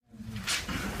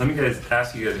Let me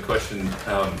ask you guys a question.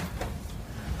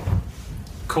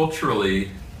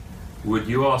 Culturally, would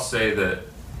you all say that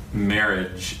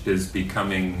marriage is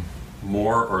becoming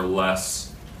more or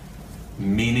less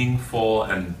meaningful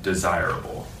and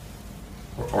desirable?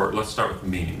 Or let's start with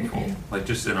meaningful, like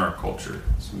just in our culture.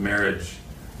 Is marriage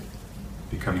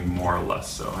becoming more or less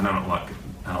so? And I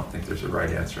don't think there's a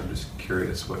right answer. I'm just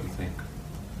curious what you think.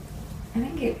 I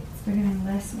think it's becoming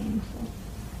less meaningful.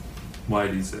 Why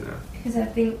do you say that? Because I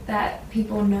think that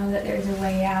people know that there's a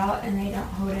way out and they don't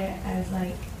hold it as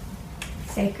like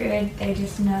sacred. They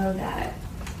just know that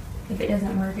if it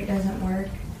doesn't work, it doesn't work.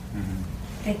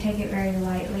 Mm-hmm. They take it very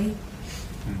lightly.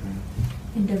 Mm-hmm.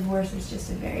 And divorce is just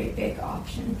a very big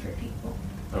option for people.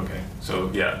 Okay,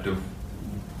 so yeah,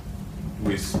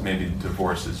 maybe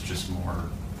divorce is just more...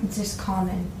 It's just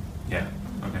common. Yeah,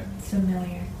 okay. It's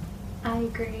familiar. I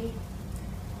agree.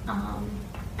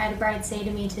 I had a bride say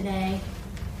to me today,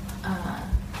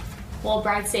 well,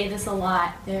 brides say this a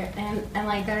lot, and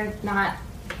like they're not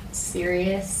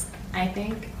serious, I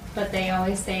think, but they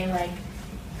always say like,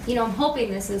 you know, I'm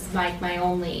hoping this is like my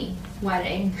only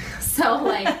wedding, so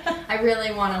like I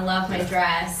really want to love my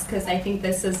dress because I think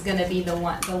this is gonna be the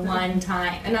one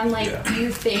time, and I'm like, yeah. Do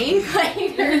you think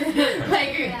like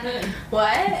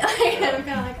what? Like, I'm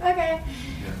kind of like okay.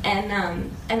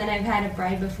 And then I've had a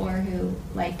bride before who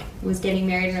like was getting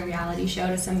married in a reality show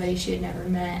to somebody she had never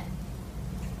met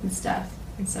and stuff,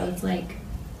 and so it's like,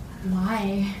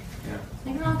 why? Yeah.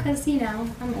 Like, oh, because you know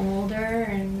I'm older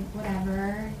and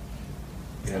whatever.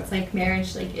 So it's like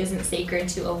marriage like isn't sacred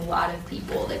to a lot of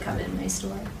people that come in my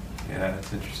store. Yeah,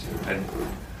 that's interesting.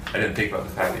 I didn't think about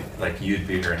the fact that like you'd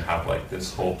be here and have like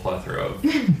this whole plethora of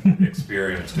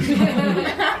experience.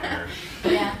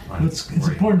 Yeah. Well, it's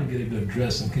important to get a good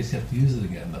dress in case you have to use it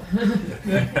again, though.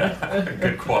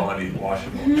 Good quality,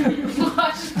 washable.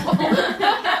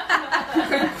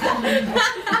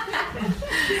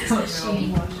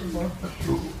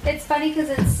 It's funny because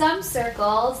in some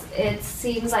circles it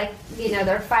seems like, you know,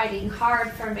 they're fighting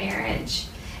hard for marriage,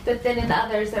 but then in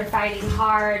others they're fighting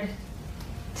hard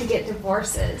to get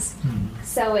divorces.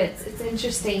 So it's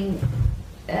interesting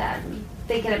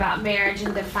thinking about marriage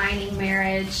and defining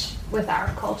marriage with our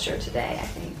culture today, I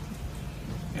think.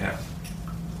 Yeah.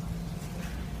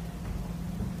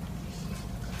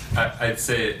 I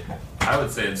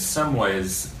would say in some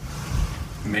ways,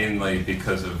 mainly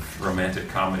because of romantic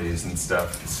comedies and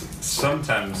stuff,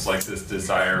 sometimes like this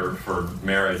desire for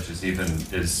marriage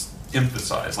is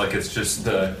emphasized. Like it's just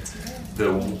the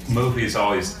movies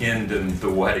always end in the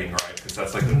wedding, right? Because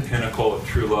that's like the pinnacle of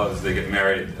true love is they get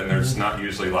married, and there's not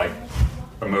usually like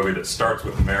a movie that starts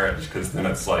with marriage, because then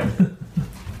it's like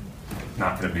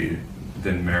not going to be.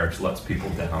 Then marriage lets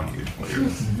people down usually.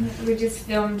 We just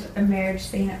filmed a marriage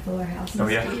scene at Fuller House. Oh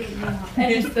yeah.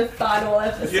 And it's the final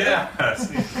episode. Yeah.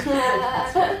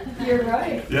 You're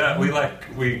right. Yeah, we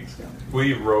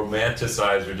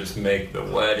romanticize or just make the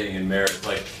wedding and marriage,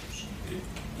 like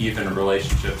even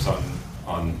relationships on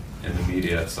in the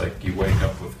media. It's like you wake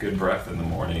up with good breath in the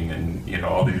morning, and you know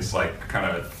all these like kind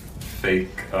of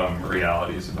fake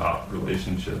realities about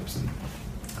relationships.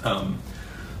 And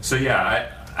so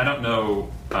yeah, I don't know.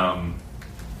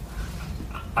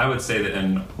 I would say that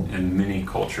in many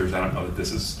cultures, I don't know that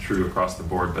this is true across the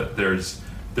board, but there's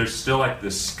still like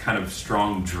this kind of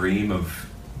strong dream of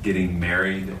getting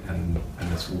married, and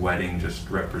this wedding just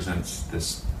represents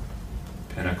this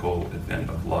pinnacle event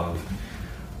of love.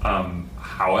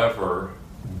 However,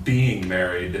 being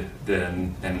married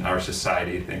then in our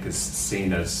society, I think, is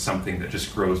seen as something that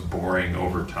just grows boring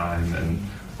over time and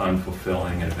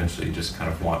unfulfilling, and eventually you just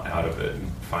kind of want out of it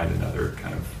and find another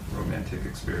kind of romantic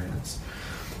experience.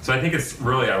 So I think it's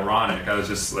really ironic. I was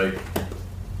just like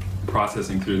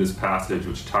processing through this passage,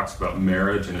 which talks about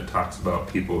marriage, and it talks about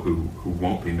people who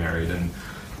won't be married, and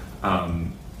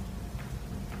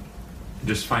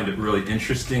just find it really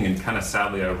interesting and kind of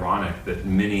sadly ironic that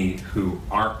many who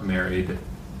aren't married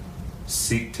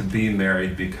seek to be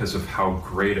married because of how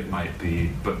great it might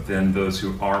be, but then those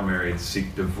who are married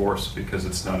seek divorce because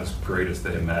it's not as great as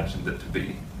they imagined it to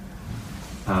be.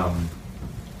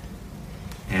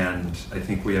 And I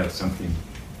think we have something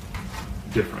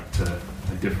different, a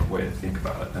different way to think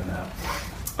about it than that.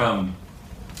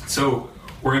 So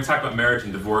we're going to talk about marriage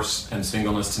and divorce and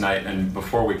singleness tonight, and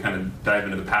before we kind of dive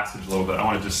into the passage a little bit, I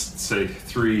want to just say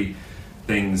 3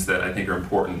 things that I think are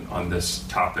important on this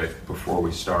topic before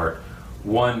we start.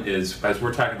 One is, as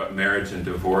we're talking about marriage and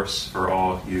divorce, for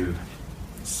all you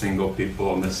single people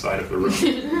on this side of the room,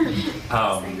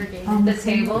 The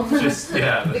table. just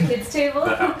The kids' table.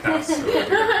 the outcasts.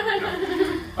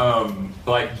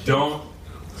 Like, don't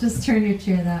Just turn your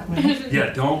chair that way.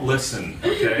 Yeah, don't listen,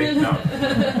 okay?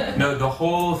 No, the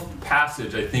whole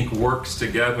passage, I think, works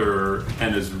together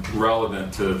and is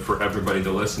relevant for everybody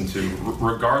to listen to,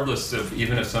 regardless of,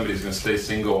 even if somebody's going to stay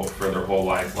single for their whole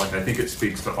life. Like, I think it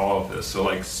speaks to all of this. So,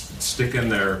 like, stick in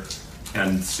there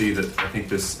and see that I think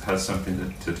this has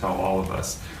something to tell all of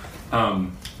us.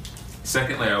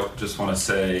 Secondly, I just want to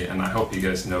say, and I hope you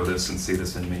guys know this and see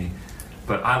this in me,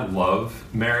 but I love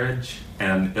marriage,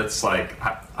 and it's like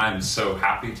I'm so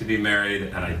happy to be married,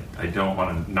 and I don't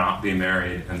want to not be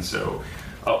married, and so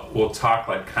we'll talk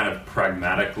like kind of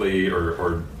pragmatically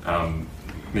or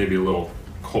maybe a little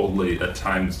coldly at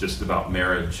times just about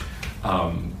marriage,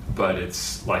 but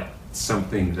it's like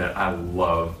something that I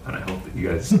love, and I hope that you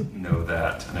guys know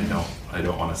that, and I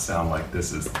don't want to sound like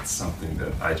this is something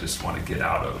that I just want to get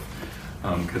out of,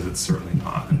 because it's certainly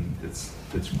not, and it's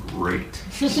great.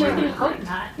 Really Hope great.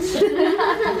 not.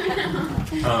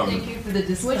 Thank you for the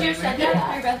disclaimer. Would you have said that if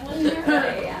my breath was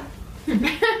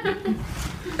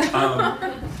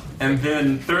Yeah. And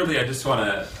then thirdly, I just want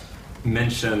to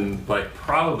mention, like,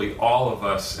 probably all of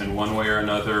us in one way or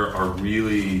another are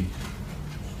really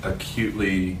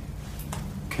acutely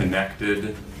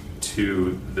connected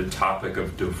to the topic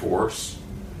of divorce,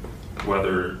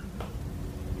 whether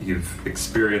you've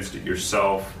experienced it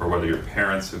yourself or whether your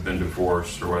parents have been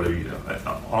divorced, or whether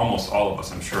almost all of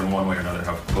us, I'm sure, in one way or another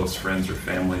have close friends or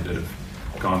family that have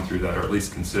gone through that or at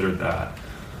least considered that.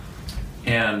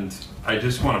 And I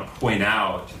just want to point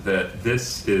out that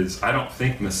this is, I don't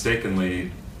think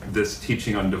mistakenly, this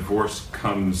teaching on divorce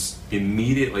comes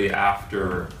immediately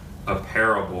after a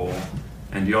parable.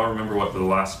 And do y'all remember what the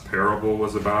last parable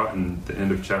was about in the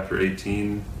end of chapter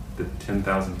 18? The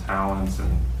 10,000 talents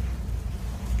and...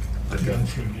 God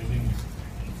forgiving.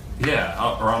 Yeah,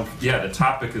 the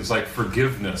topic is like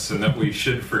forgiveness and that we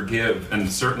should forgive.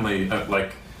 And certainly,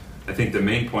 like, I think the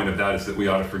main point of that is that we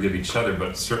ought to forgive each other,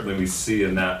 but certainly we see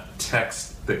in that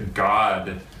text that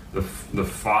God, the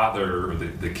Father, or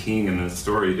the King in the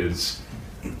story,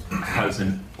 has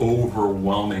an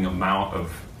overwhelming amount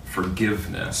of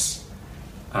forgiveness.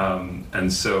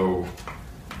 And so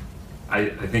I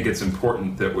think it's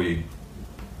important that we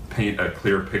paint a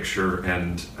clear picture,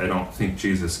 and I don't think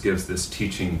Jesus gives this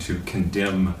teaching to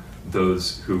condemn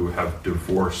those who have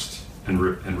divorced and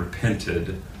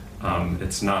repented.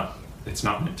 It's not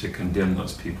meant to condemn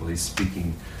those people. He's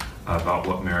speaking about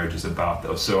what marriage is about,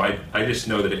 though. So I just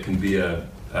know that it can be a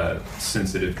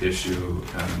sensitive issue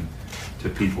to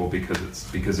people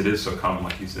because it is so common,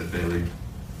 like you said, Bailey.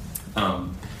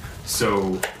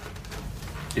 So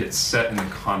it's set in the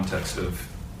context of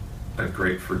a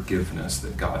great forgiveness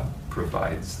that God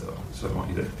provides, though. So I want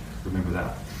you to remember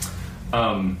that.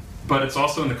 But it's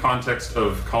also in the context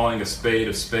of calling a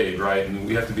spade, right? And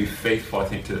we have to be faithful, I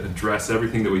think, to address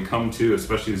everything that we come to,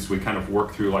 especially as we kind of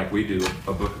work through, like we do,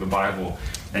 a book of the Bible.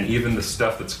 And even the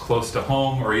stuff that's close to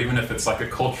home, or even if it's like a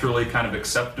culturally kind of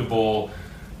acceptable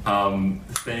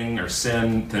thing or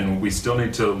sin, then we still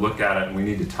need to look at it and we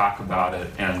need to talk about it.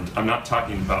 And I'm not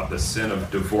talking about the sin of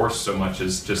divorce so much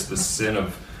as just the sin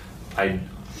of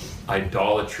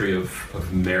idolatry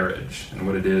of marriage and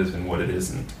what it is and what it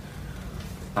isn't.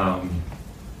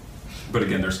 But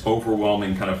again, there's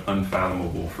overwhelming kind of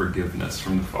unfathomable forgiveness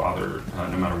from the Father,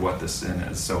 no matter what the sin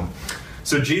is. So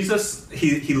Jesus,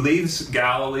 he leaves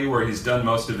Galilee where he's done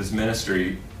most of his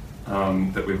ministry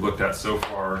that we've looked at so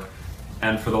far.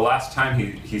 And for the last time,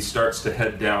 he starts to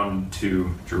head down to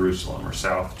Jerusalem, or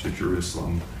south to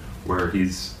Jerusalem, where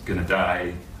he's going to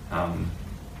die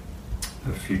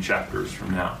a few chapters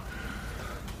from now.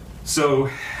 So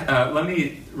let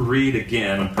me read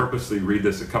again, and purposely read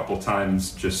this a couple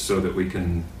times just so that we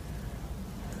can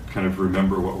kind of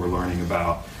remember what we're learning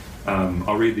about.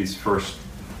 I'll read these first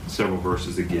several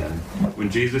verses again. When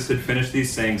Jesus had finished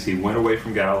these sayings, he went away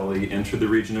from Galilee, entered the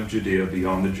region of Judea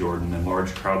beyond the Jordan, and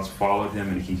large crowds followed him,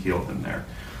 and he healed them there.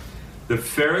 The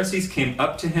Pharisees came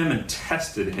up to him and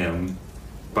tested him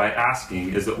by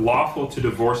asking, "Is it lawful to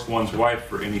divorce one's wife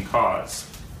for any cause?"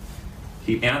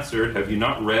 He answered, "Have you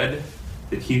not read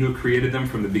that he who created them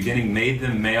from the beginning made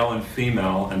them male and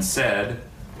female, and said,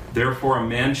 'Therefore a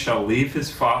man shall leave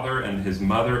his father and his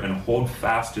mother and hold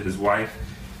fast to his wife,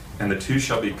 and the two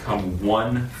shall become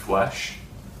one flesh?'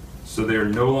 So they are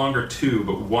no longer two,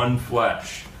 but one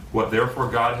flesh. What therefore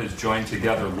God has joined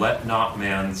together, let not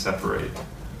man separate."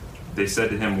 They said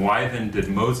to him, "Why then did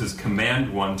Moses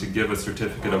command one to give a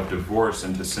certificate of divorce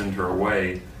and to send her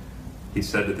away?" He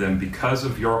said to them, "Because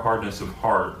of your hardness of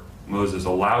heart, Moses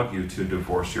allowed you to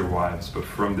divorce your wives, but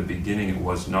from the beginning it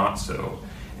was not so.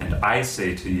 And I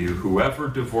say to you, whoever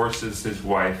divorces his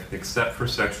wife except for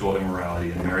sexual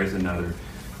immorality and marries another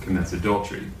commits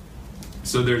adultery.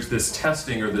 So there's this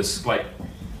testing or this like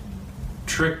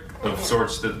trick of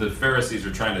sorts that the Pharisees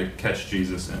are trying to catch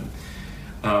Jesus in.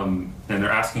 And they're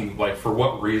asking, like, for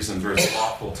what reasons, or is it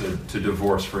lawful to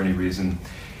divorce for any reason?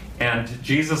 And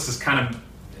Jesus is kind of,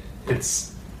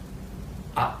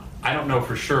 I don't know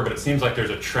for sure, but it seems like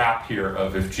there's a trap here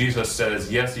of if Jesus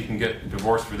says, yes, you can get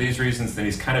divorced for these reasons, then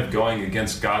he's kind of going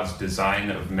against God's design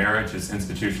of marriage, his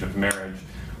institution of marriage.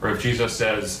 Or if Jesus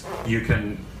says you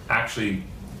can actually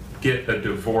get a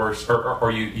divorce,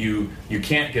 or you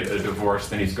can't get a divorce,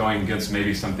 then he's going against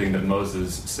maybe something that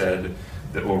Moses said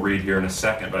that we'll read here in a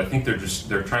second. But I think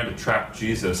they're trying to trap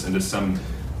Jesus into some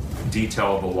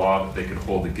detail of the law that they could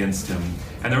hold against him.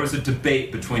 And there was a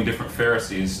debate between different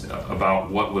Pharisees about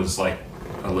what was like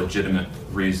a legitimate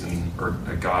reason or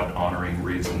a God-honoring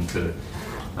reason to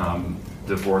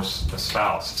divorce a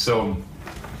spouse. So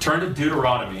turn to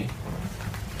Deuteronomy.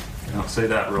 I don't say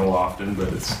that real often,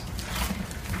 but it's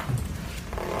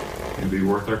going to be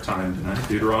worth our time tonight.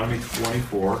 Deuteronomy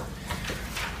 24.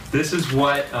 This is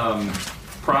what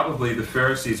probably the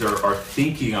Pharisees are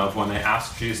thinking of when they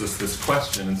ask Jesus this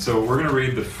question. And so we're going to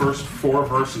read the first 4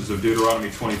 verses of Deuteronomy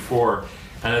 24.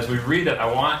 And as we read it,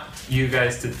 I want you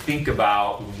guys to think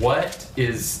about what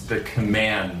is the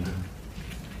command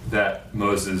that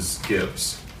Moses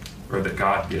gives, or that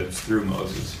God gives through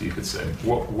Moses, you could say.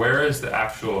 Where is the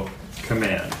actual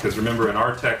command? Because remember, in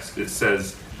our text it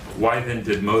says, why then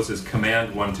did Moses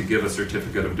command one to give a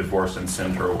certificate of divorce and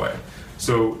send her away?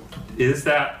 So is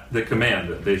that the command,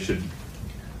 that they should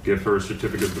give her a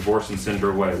certificate of divorce and send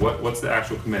her away? What's the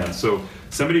actual command? So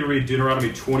somebody read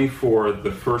Deuteronomy 24,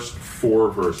 the first 4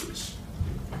 verses.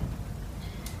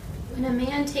 When a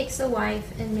man takes a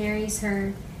wife and marries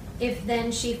her, if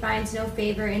then she finds no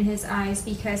favor in his eyes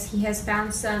because he has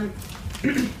found some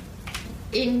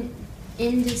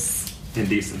indecency,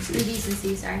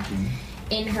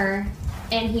 in her,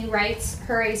 and he writes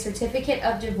her a certificate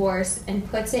of divorce and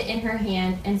puts it in her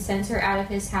hand and sends her out of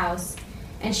his house,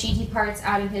 and she departs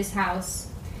out of his house.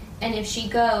 And if she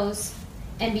goes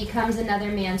and becomes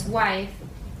another man's wife,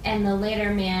 and the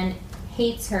later man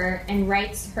hates her and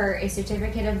writes her a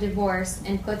certificate of divorce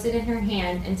and puts it in her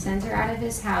hand and sends her out of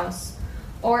his house,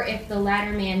 or if the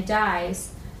latter man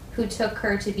dies, who took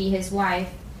her to be his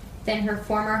wife, then her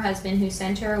former husband who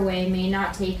sent her away may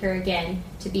not take her again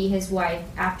to be his wife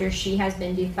after she has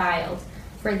been defiled,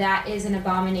 for that is an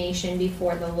abomination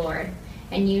before the Lord.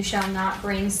 And you shall not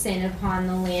bring sin upon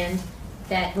the land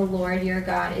that the Lord your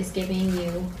God is giving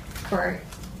you for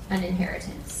an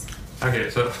inheritance.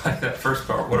 Okay, so like that first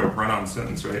part, what a run-on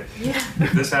sentence, right? Yeah.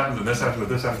 If this happens, and this happens,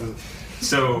 and this happens.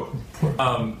 So,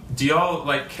 do y'all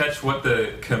like catch what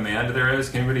the command there is?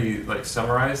 Can anybody like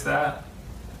summarize that?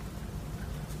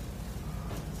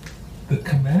 The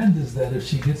command is that if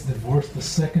she gets divorced the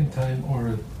second time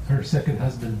or her second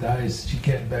husband dies, she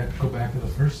can't go back to the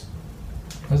first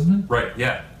husband? Right,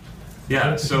 yeah.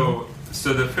 Yeah, so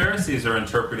the Pharisees are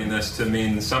interpreting this to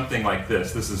mean something like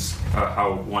this. This is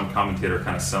how one commentator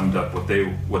kind of summed up what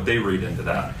they read into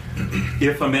that.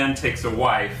 If a man takes a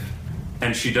wife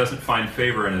and she doesn't find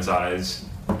favor in his eyes,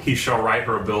 he shall write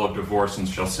her a bill of divorce and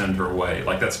shall send her away.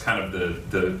 Like that's kind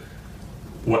of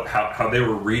how they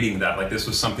were reading that. Like this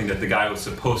was something that the guy was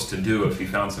supposed to do if he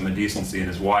found some indecency in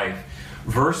his wife,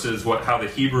 versus how the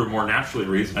Hebrew more naturally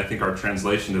reads, and I think our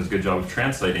translation does a good job of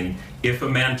translating, if a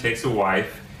man takes a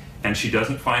wife and she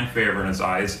doesn't find favor in his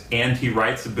eyes, and he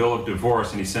writes a bill of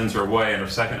divorce and he sends her away, and her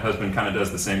second husband kind of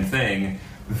does the same thing,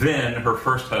 then her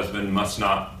first husband must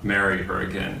not marry her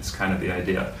again. It's kind of the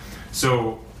idea.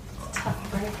 So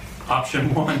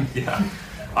option 1,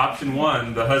 option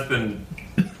 1, the husband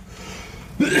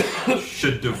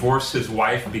should divorce his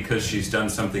wife because she's done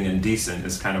something indecent,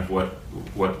 is kind of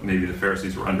what maybe the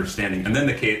Pharisees were understanding. And then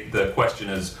the question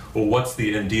is, well, what's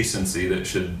the indecency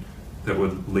that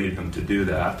would lead him to do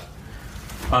that?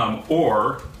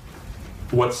 Or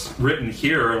what's written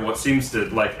here and what seems to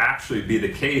like actually be the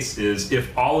case is,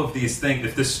 if all of these things,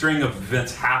 if this string of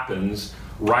events happens,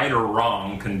 right or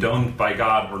wrong, condoned by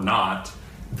God or not,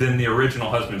 then the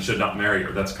original husband should not marry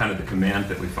her. That's kind of the command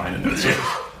that we find in there. So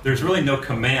there's really no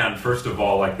command, first of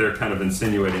all, like they're kind of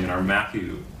insinuating in our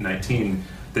Matthew 19,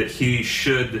 that he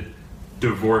should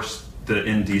divorce the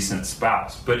indecent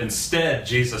spouse. But instead,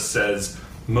 Jesus says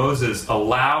Moses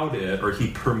allowed it, or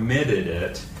he permitted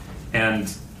it.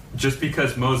 And just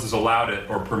because Moses allowed it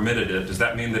or permitted it, does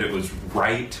that mean that it was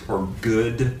right or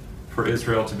good for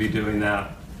Israel to be doing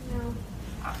that? No.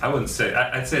 I wouldn't say.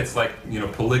 I'd say it's like,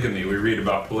 polygamy. We read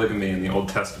about polygamy in the Old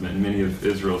Testament. Many of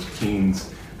Israel's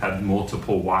kings had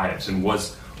multiple wives. And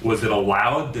was it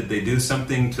allowed? Did they do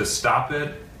something to stop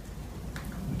it?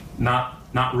 Not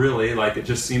not really. Like, it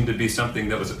just seemed to be something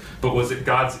that was, but was it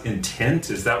God's intent?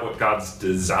 Is that what God's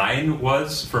design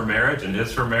was for marriage and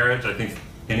is for marriage? I think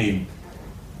any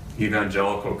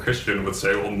evangelical Christian would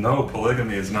say, well, no,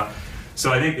 polygamy is not.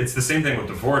 So I think it's the same thing with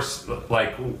divorce.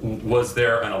 Like, was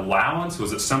there an allowance?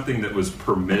 Was it something that was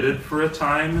permitted for a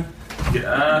time?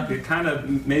 Yeah, it kind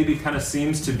of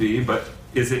seems to be, but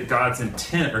is it God's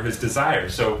intent or his desire?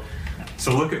 So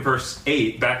look at verse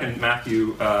 8, back in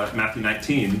Matthew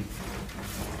 19.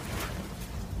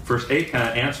 Verse 8 kind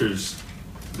of answers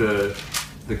the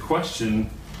question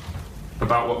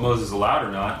about what Moses allowed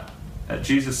or not.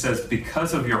 Jesus says,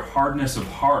 because of your hardness of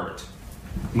heart,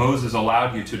 Moses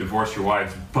allowed you to divorce your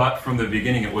wives, but from the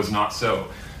beginning it was not so.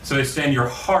 So he's saying your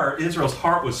heart, Israel's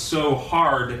heart was so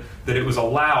hard that it was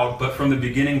allowed, but from the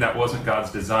beginning that wasn't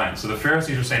God's design. So the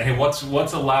Pharisees are saying, hey, what's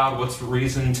allowed? What's the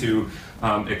reason to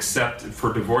accept,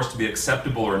 for divorce to be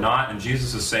acceptable or not? And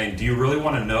Jesus is saying, do you really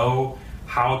want to know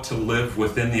how to live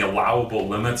within the allowable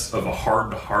limits of a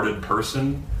hard-hearted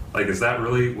person? Like, is that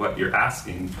really what you're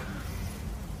asking?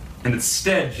 And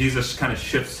instead, Jesus kind of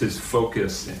shifts his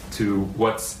focus to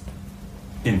what's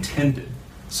intended.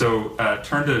 So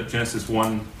turn to Genesis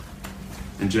 1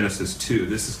 and Genesis 2.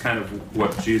 This is kind of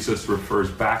what Jesus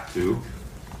refers back to.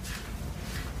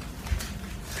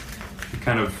 He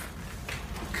kind of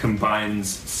combines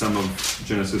some of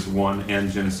Genesis 1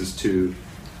 and Genesis 2.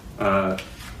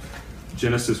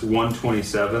 Genesis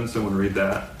 1:27, someone read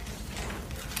that.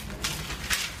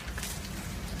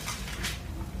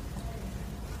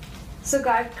 So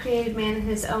God created man in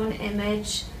his own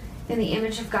image. In the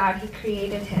image of God, he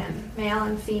created him. Male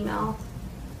and female,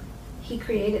 he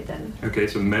created them. Okay,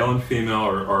 so male and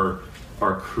female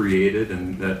are created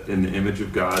in the image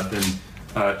of God.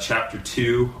 Then chapter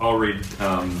 2, I'll read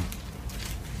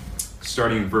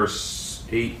starting in verse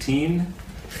 18.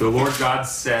 The Lord God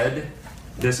said,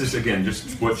 this is again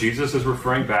just what Jesus is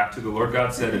referring back to. The Lord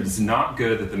God said, it is not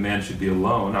good that the man should be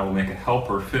alone. I will make a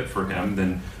helper fit for him.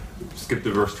 Then skip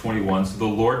to verse 21. So the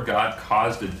Lord God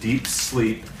caused a deep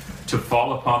sleep to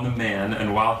fall upon the man,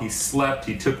 and while he slept,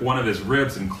 he took one of his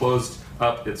ribs and closed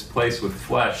up its place with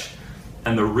flesh.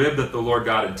 And the rib that the Lord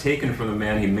God had taken from the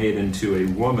man, he made into a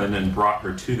woman and brought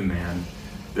her to the man.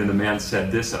 Then the man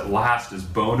said, this at last is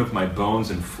bone of my bones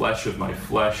and flesh of my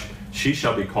flesh. She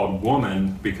shall be called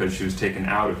woman because she was taken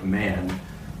out of man.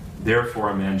 Therefore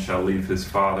a man shall leave his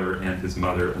father and his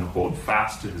mother and hold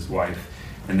fast to his wife,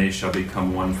 and they shall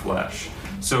become one flesh.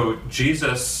 So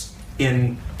Jesus,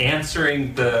 in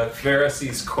answering the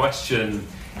Pharisees' question,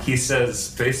 he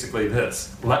says basically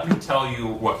this: let me tell you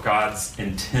what God's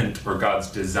intent or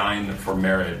God's design for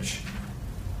marriage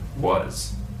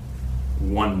was.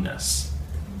 Oneness.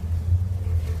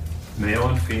 Male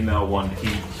and female one.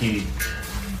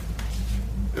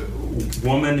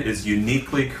 Woman is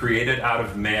uniquely created out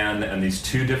of man, and these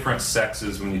two different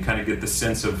sexes, when you kind of get the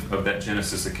sense of that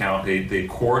Genesis account, they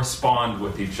correspond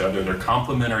with each other, they're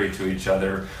complementary to each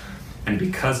other, and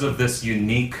because of this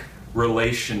unique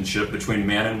relationship between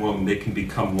man and woman, they can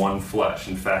become one flesh.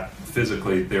 In fact,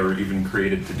 physically, they were even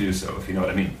created to do so, if you know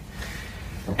what I mean.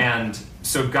 And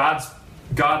so God's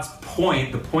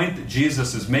point, the point that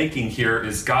Jesus is making here,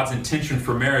 is God's intention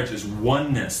for marriage is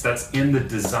oneness. That's in the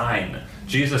design.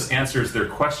 Jesus answers their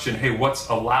question, hey, what's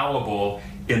allowable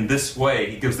in this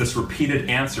way? He gives this repeated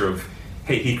answer of,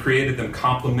 hey, he created them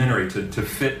complementary to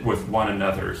fit with one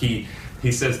another. He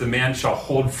says the man shall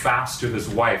hold fast to his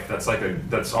wife.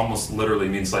 That's almost literally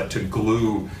means like to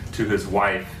glue to his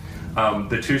wife.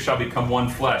 The two shall become one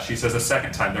flesh. He says a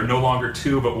second time, they're no longer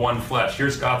two but one flesh.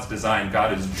 Here's God's design.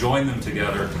 God has joined them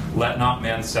together. Let not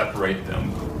man separate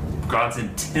them. God's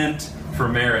intent for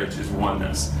marriage is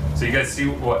oneness. So you guys see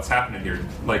what's happening here.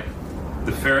 Like,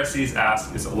 the Pharisees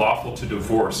ask, is it lawful to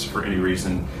divorce for any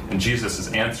reason? And Jesus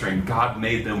is answering, God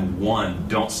made them one.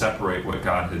 Don't separate what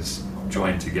God has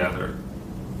joined together.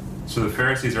 So the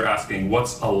Pharisees are asking,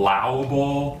 what's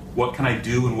allowable? What can I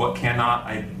do and what can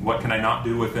I not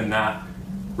do within that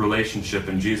relationship?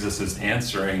 And Jesus is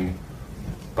answering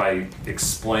by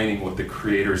explaining what the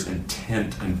Creator's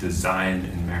intent and design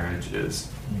in marriage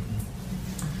is.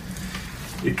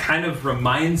 It kind of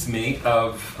reminds me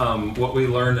of what we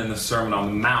learned in the Sermon on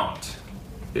the Mount,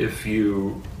 if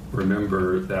you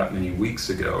remember that many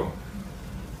weeks ago,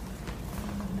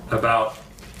 about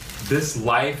this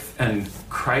life and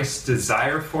Christ's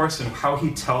desire for us, and how he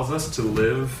tells us to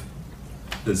live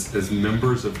as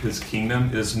members of his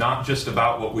kingdom is not just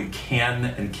about what we can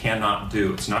and cannot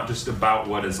do. It's not just about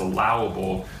what is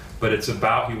allowable, but it's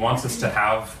about, he wants us to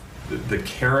have the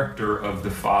character of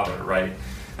the Father, right?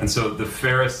 And so the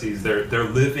Pharisees, they're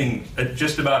living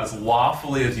just about as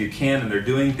lawfully as you can, and they're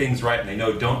doing things right, and they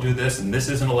know don't do this, and this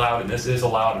isn't allowed, and this is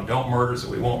allowed, and don't murder, so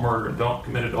we won't murder, and don't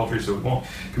commit adultery, so we won't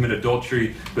commit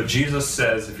adultery. But Jesus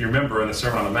says, if you remember in the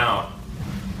Sermon on the Mount,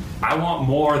 I want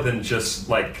more than just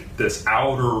like this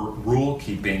outer rule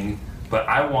keeping, but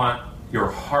I want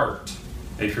your heart.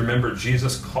 And if you remember,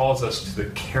 Jesus calls us to the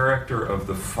character of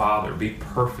the Father. Be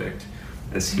perfect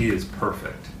as he is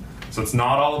perfect. So it's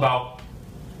not all about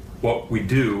what we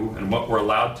do and what we're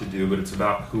allowed to do, but it's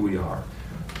about who we are.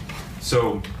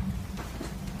 So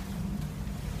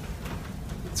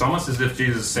it's almost as if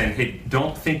Jesus is saying, hey,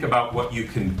 don't think about what you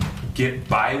can get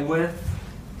by with.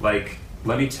 Like,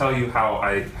 let me tell you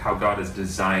how God has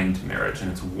designed marriage,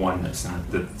 and it's oneness, and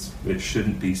that it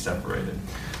shouldn't be separated.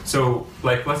 So,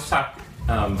 like, let's talk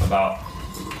about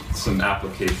some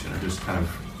application, or just kind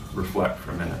of reflect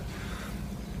for a minute.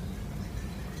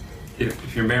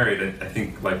 If you're married, I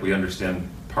think like we understand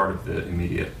part of the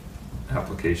immediate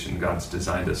application. God's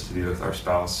designed us to be with our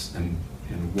spouse in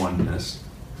oneness.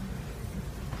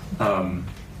 And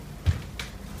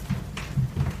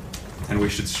we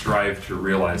should strive to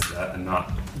realize that and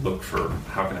not look for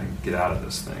how can I get out of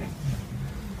this thing.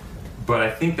 But I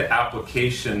think the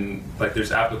application, like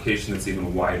there's application that's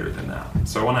even wider than that.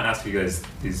 So I want to ask you guys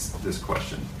this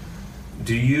question.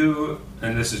 Do you,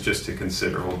 and this is just to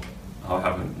consider, I'll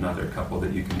have another couple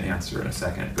that you can answer in a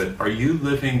second, but are you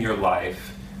living your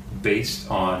life based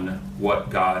on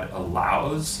what God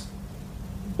allows,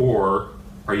 or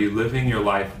are you living your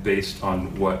life based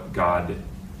on what God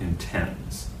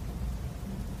intends?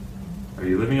 Are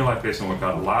you living your life based on what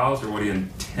God allows or what he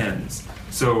intends?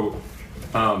 So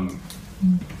I'll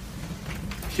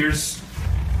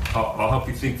help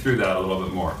you think through that a little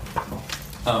bit more.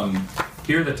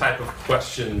 Here are the type of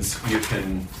questions you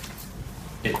can,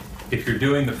 if you're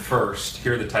doing the first,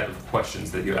 here are the type of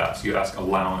questions that you ask. You ask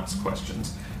allowance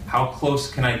questions. How close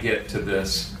can I get to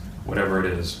this, whatever it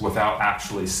is, without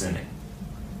actually sinning?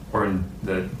 Or in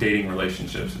the dating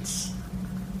relationships, it's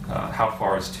how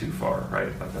far is too far,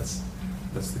 right?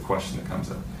 That's the question that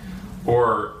comes up.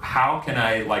 Or how can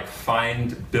I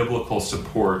find biblical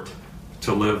support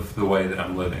to live the way that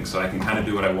I'm living, so I can kind of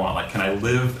do what I want? Like, can I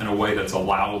live in a way that's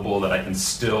allowable, that I can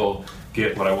still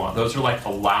get what I want? Those are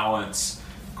allowance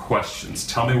questions.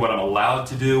 Tell me what I'm allowed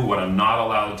to do, what I'm not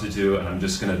allowed to do, and I'm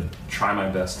just going to try my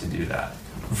best to do that.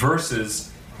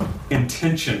 Versus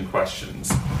intention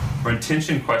questions. Or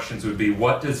intention questions would be,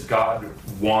 what does God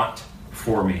want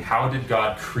for me? How did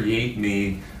God create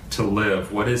me to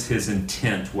live? What is his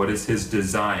intent? What is his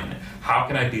design? How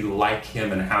can I be like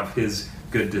him and have his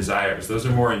good desires? Those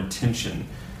are more intention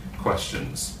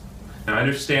questions. Now, I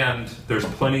understand there's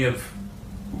plenty of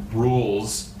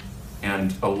rules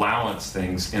and allowance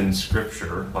things in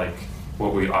Scripture, like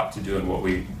what we ought to do and what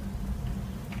we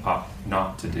ought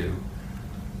not to do.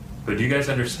 But do you guys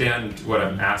understand what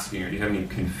I'm asking, or do you have any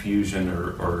confusion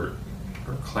or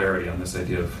clarity on this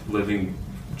idea of living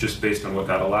just based on what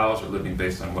God allows, or living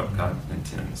based on what God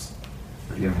intends?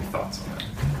 Or do you have any thoughts on that?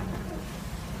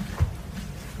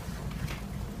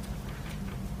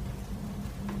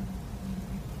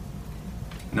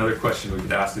 Another question we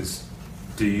could ask is,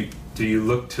 do you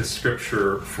look to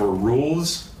Scripture for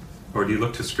rules, or do you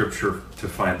look to Scripture to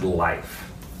find life?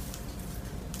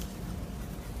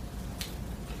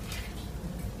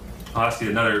 I'll ask you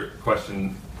another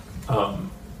question.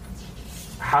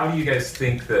 How do you guys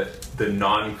think that the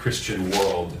non-Christian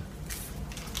world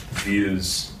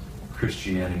views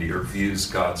Christianity, or views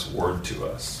God's Word to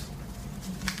us?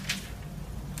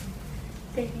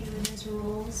 They view it as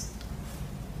rules.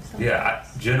 Yeah,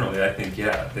 generally I think,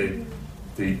 yeah.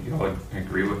 They all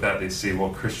agree with that. They say, well,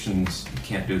 Christians, you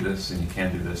can't do this and you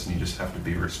can't do this, and you just have to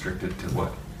be restricted to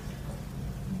what?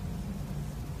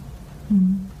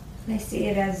 They see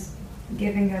it as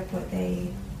giving up what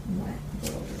they want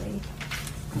worldly.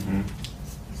 Mm-hmm.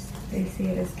 They see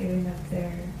it as giving up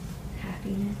their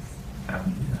happiness.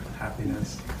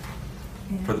 Happiness.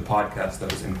 Yeah. For the podcast,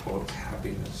 that was in quotes,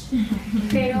 happiness.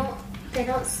 They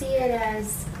don't see it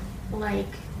as like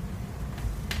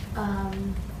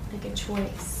a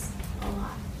choice a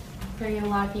lot. For a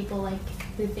lot of people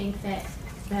who think that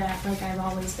I've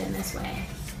always been this way,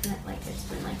 and that it's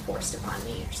been forced upon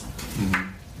me or something.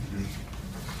 Mm-hmm.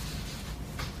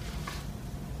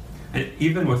 Mm-hmm.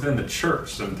 Even within the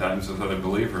church, sometimes with other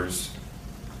believers,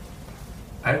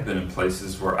 I've been in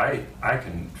places where I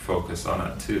can focus on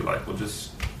it too. Well,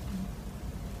 just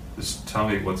tell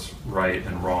me what's right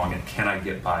and wrong, and can I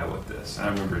get by with this? And I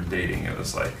remember dating, it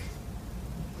was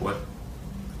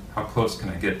how close can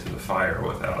I get to the fire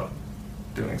without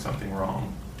doing something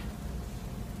wrong?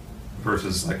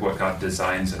 versus like what God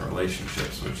designs in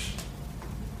relationships, which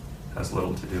has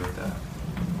little to do with that.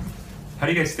 How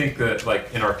do you guys think that,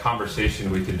 like, in our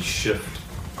conversation, we could shift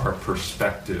our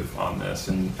perspective on this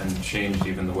and change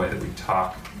even the way that we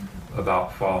talk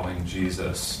about following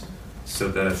Jesus, so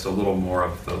that it's a little more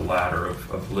of the latter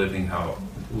of living how,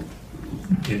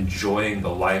 enjoying the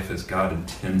life as God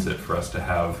intends it for us to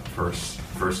have,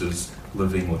 versus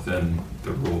living within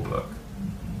the rule book?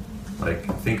 Like,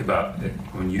 think about it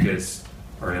when you guys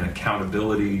are in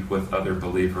accountability with other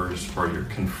believers, or you're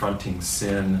confronting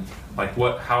sin. Like,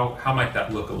 how might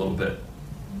that look a little bit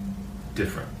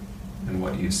different than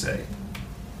what you say?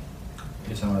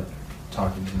 You're talking about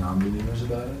talking to non-believers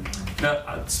about it? No,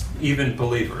 it's even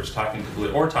believers talking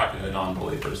to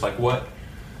non-believers. Like, what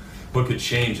could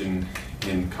change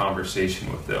in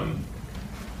conversation with them,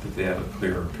 that they have a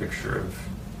clearer picture of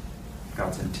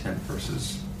God's intent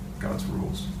versus God's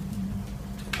rules?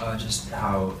 Just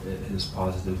how it has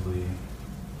positively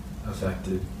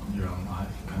affected your own life,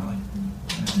 kind of like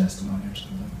a testimony or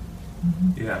something.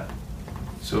 Yeah.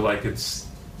 So, like,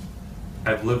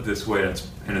 I've lived this way,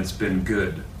 and it's been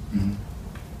good. Mm-hmm.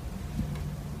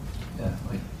 Yeah,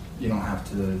 like, you don't have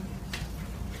to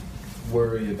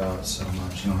worry about so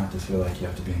much. You don't have to feel like you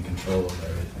have to be in control of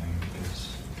everything,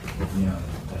 because you know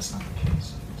that's not the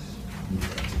case. You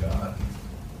give it to God,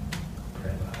 pray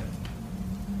about it.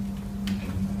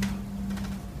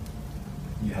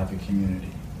 You have a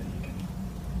community that you can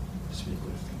speak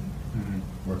with and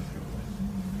work through it with.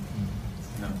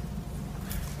 Yeah.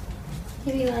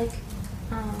 Maybe like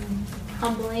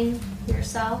humbling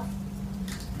yourself,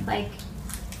 like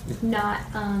not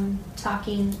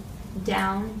talking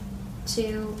down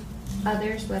to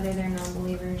others, whether they're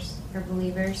non-believers or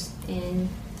believers, in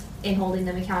holding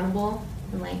them accountable,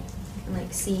 and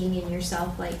like seeing in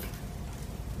yourself like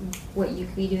what you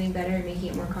could be doing better and making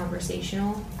it more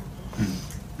conversational. Mm-hmm.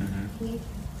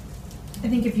 I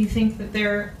think if you think that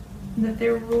they're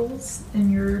rules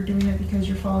and you're doing it because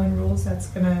you're following rules, that's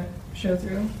gonna show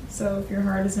through. So if your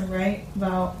heart isn't right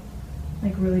about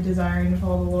like really desiring to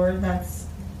follow the Lord, I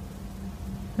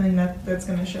think that's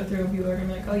gonna show through. People are gonna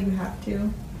be like, oh, you have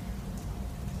to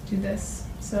do this,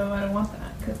 so I don't want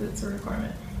that because it's a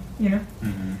requirement, you know?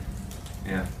 Mm-hmm.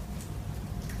 Yeah.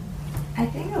 I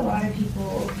think a lot of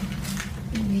people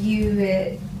view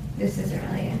it, this isn't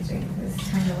really answering, this is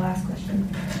kind of the last question,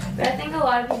 but I think a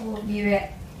lot of people view it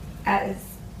as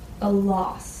a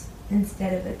loss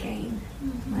instead of a gain.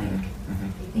 Like,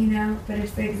 you know, but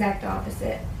it's the exact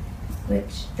opposite,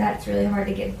 which that's really hard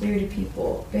to get through to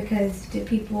people, because to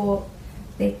people,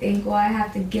 they think, well, I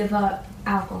have to give up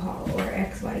alcohol or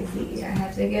XYZ, I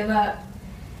have to give up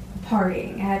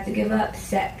partying, I have to give up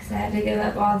sex, I have to give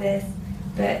up all this,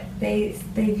 but they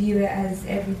view it as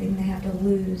everything they have to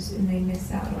lose, and they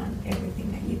miss out on everything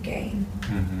that you gain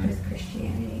with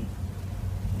Christianity.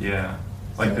 Yeah,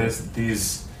 like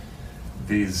these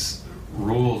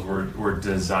rules were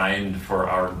designed for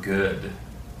our good,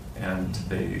 and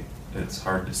it's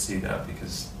hard to see that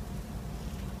because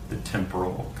the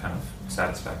temporal kind of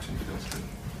satisfaction feels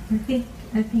good.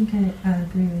 I think I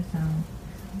agree with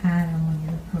Adam when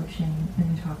you're approaching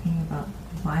and talking about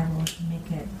the Bible to make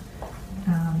it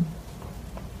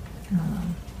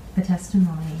a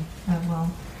testimony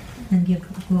of, and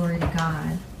give glory to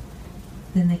God.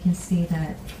 Then they can see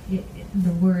that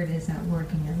the Word is at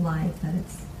work in your life, that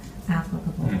it's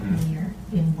applicable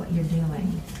in what you're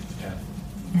doing,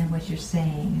 and what you're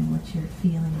saying, and what you're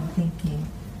feeling and thinking.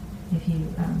 If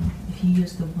you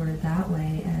use the Word that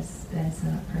way as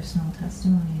a personal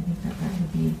testimony, I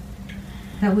think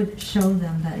that would show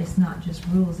them that it's not just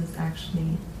rules; it's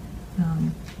actually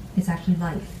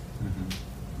life.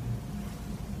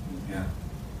 Yeah,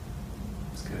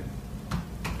 that's good.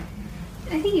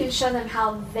 I think you show them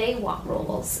how they want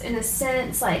rules, in a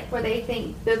sense, like where they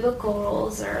think biblical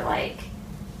rules are like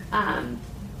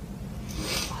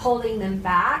holding them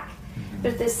back,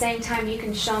 but at the same time you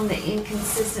can show them the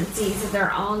inconsistencies of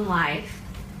their own life,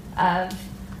 of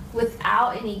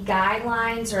without any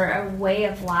guidelines or a way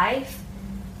of life,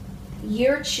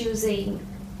 you're choosing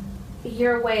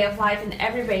your way of life, and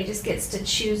everybody just gets to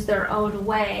choose their own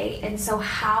way. And so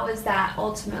how is that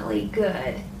ultimately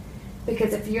good?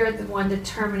 Because if you're the one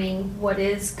determining what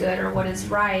is good or what is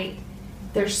right,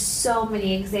 there's so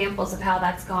many examples of how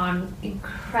that's gone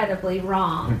incredibly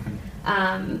wrong.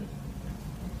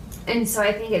 And so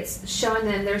I think it's showing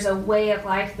them there's a way of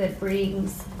life that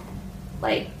brings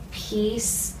like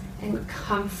peace and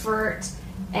comfort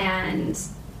and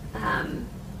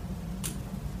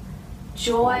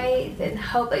joy and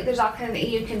hope. Like there's all kind of,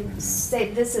 you can say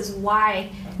this is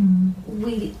why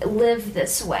we live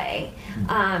this way.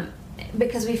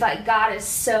 because we feel like God is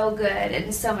so good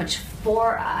and so much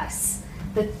for us,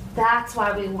 that's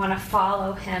why we want to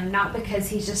follow him, not because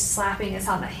he's just slapping us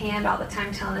on the hand all the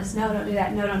time telling us, no, don't do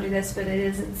that, no, don't do this, but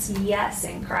it's yes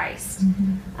in Christ.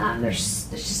 There's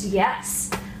just yes.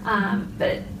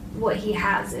 But what he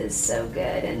has is so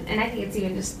good. And I think it's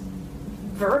even just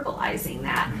verbalizing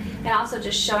that, and also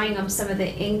just showing them some of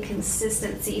the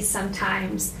inconsistencies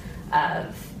sometimes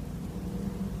of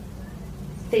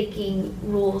thinking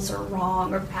rules are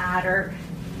wrong or bad, or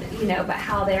but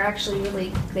how they're actually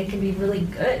they can be really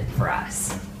good for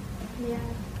us. Yeah.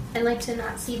 And like to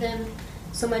not see them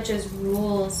so much as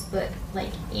rules, but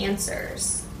like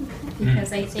answers.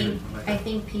 Because I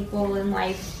think people in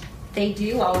life, they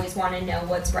do always want to know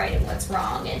what's right and what's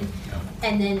wrong,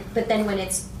 and then when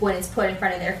it's put in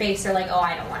front of their face, they're like, oh,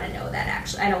 I don't want to know that.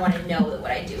 Actually, I don't want to know that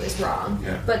what I do is wrong.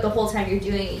 Yeah. But the whole time you're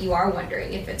doing it, you are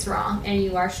wondering if it's wrong, and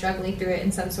you are struggling through it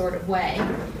in some sort of way.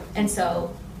 And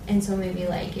so maybe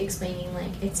like explaining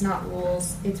like it's not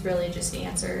rules, it's really just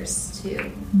answers to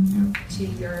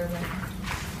your like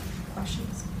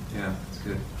questions. Yeah, that's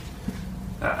good.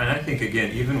 And I think,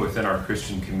 again, even within our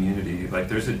Christian community, like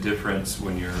there's a difference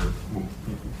when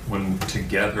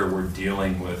together we're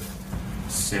dealing with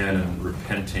sin and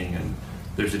repenting, and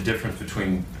there's a difference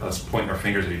between us pointing our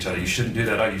fingers at each other. You shouldn't do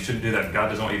that. Oh, you shouldn't do that. God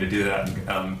doesn't want you to do that.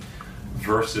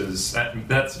 Versus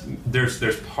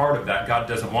there's part of that. God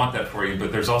doesn't want that for you,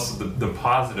 but there's also the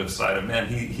positive side of, man,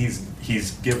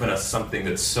 he's given us something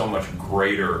that's so much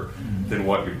greater than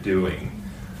what you're doing.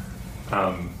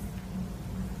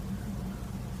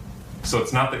 So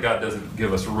it's not that God doesn't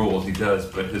give us rules, he does,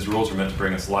 but his rules are meant to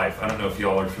bring us life. I don't know if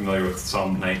y'all are familiar with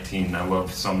Psalm 19. I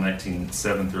love Psalm 19,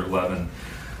 7 through 11.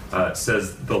 It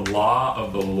says, the law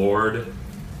of the Lord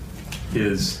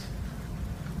is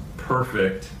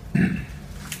perfect,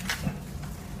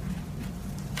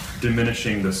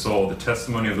 diminishing the soul. The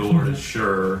testimony of the Lord is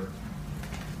sure,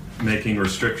 making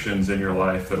restrictions in your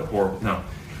life that are horrible. No.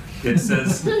 It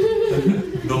says,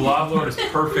 the law of the Lord is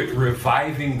perfect,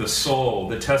 reviving the soul.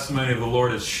 The testimony of the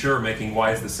Lord is sure, making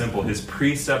wise the simple. His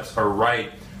precepts are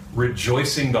right,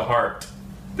 rejoicing the heart.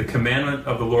 The commandment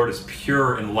of the Lord is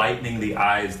pure, enlightening the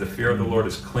eyes. The fear of the Lord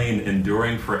is clean,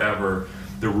 enduring forever.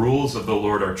 The rules of the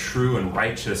Lord are true and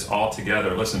righteous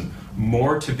altogether. Listen,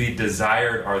 more to be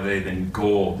desired are they than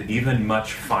gold, even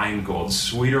much fine gold.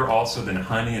 Sweeter also than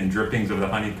honey and drippings of the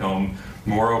honeycomb.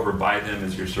 Moreover, by them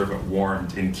is your servant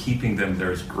warned. In keeping them,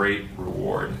 there's great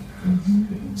reward.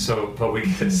 But we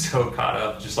get so caught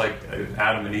up, just like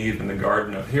Adam and Eve in the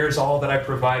garden of, here's all that I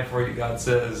provide for you. God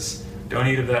says, don't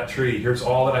eat of that tree. Here's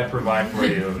all that I provide for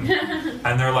you.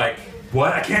 And they're like,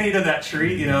 what? I can't eat of that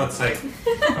tree? It's like,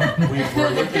 we're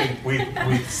looking,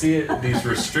 we see it, these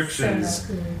restrictions,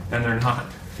 and they're not.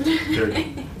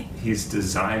 He's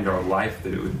designed our life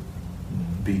that it would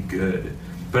be good.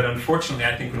 But unfortunately,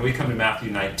 I think when we come to Matthew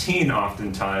 19,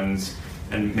 oftentimes,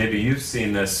 and maybe you've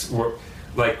seen this,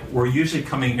 we're usually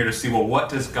coming here to see, well, what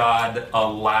does God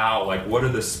allow? Like, what are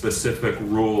the specific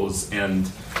rules? And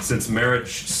since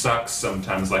marriage sucks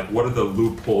sometimes, like, what are the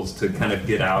loopholes to kind of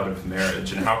get out of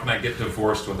marriage? And how can I get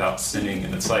divorced without sinning?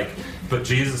 And it's like, but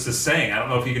Jesus is saying, I don't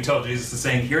know if you can tell, Jesus is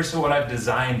saying, here's what I've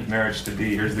designed marriage to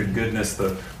be. Here's the goodness,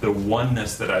 the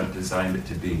oneness that I've designed it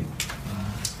to be.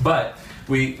 But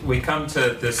we come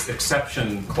to this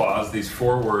exception clause, these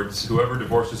 4 words, whoever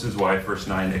divorces his wife, verse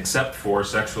 9, except for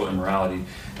sexual immorality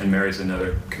and marries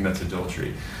another, commits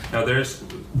adultery. Now there's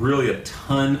really a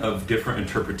ton of different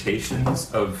interpretations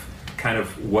of kind of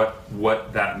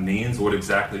what that means, what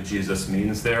exactly Jesus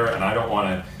means there, and I don't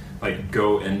want to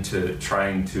go into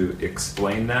trying to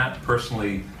explain that.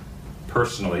 Personally,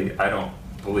 I don't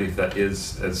believe that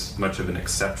is as much of an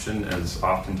exception as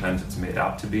oftentimes it's made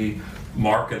out to be.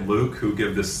 Mark and Luke, who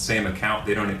give this same account,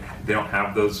 they don't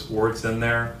have those words in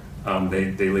there.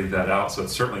 They leave that out, so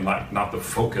it's certainly not the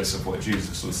focus of what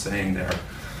Jesus was saying there.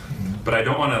 But I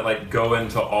don't want to go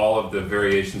into all of the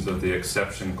variations of the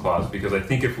exception clause, because I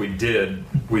think if we did,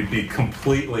 we'd be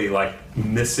completely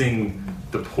missing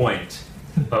the point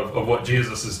of what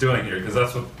Jesus is doing here, because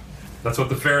that's what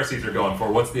the Pharisees are going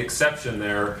for. What's the exception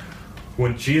there?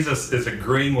 When Jesus is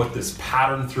agreeing with this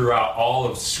pattern throughout all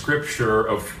of Scripture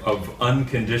of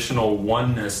unconditional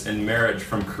oneness in marriage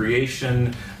from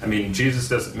creation. I mean, Jesus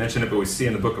doesn't mention it, but we see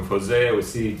in the book of Hosea, we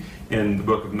see in the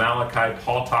book of Malachi,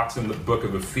 Paul talks in the book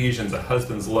of Ephesians, a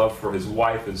husband's love for his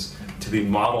wife is to be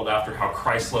modeled after how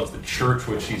Christ loves the church,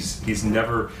 which he's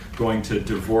never going to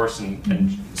divorce.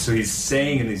 And so he's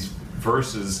saying in these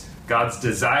verses, God's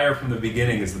desire from the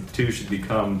beginning is that the two should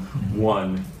become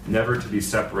one, never to be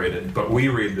separated. But we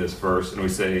read this verse and we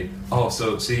say, oh,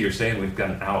 so see, you're saying we've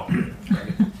got an out,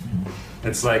 right?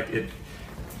 It's like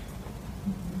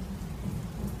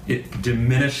it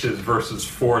diminishes verses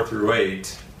 4 through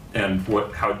 8 and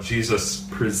how Jesus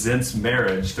presents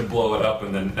marriage to blow it up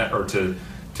and then, or to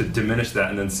diminish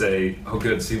that and then say, oh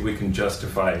good, see, we can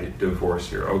justify divorce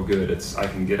here. Oh good, I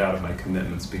can get out of my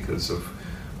commitments because of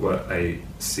what I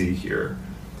see here.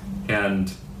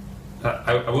 And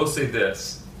I will say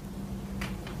this.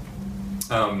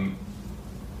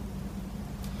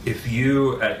 If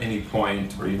you at any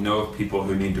point, or you know of people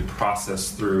who need to process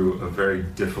through a very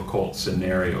difficult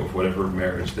scenario of whatever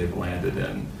marriage they've landed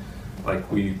in, like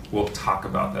we'll talk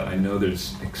about that. I know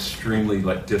there's extremely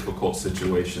difficult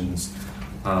situations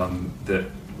that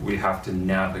we have to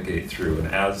navigate through, and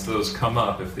as those come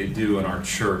up, if they do in our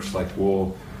church,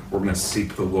 we're going to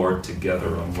seek the Lord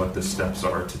together on what the steps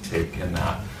are to take in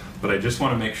that. But I just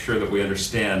want to make sure that we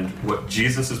understand what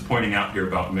Jesus is pointing out here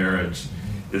about marriage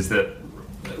is that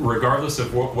regardless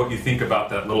of what you think about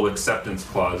that little acceptance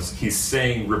clause, he's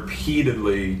saying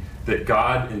repeatedly that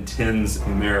God intends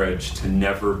marriage to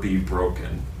never be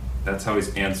broken. That's how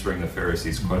he's answering the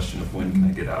Pharisees' question of when can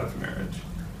I get out of marriage.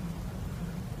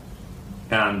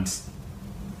 And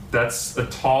that's a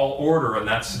tall order, and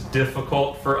that's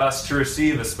difficult for us to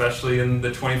receive, especially in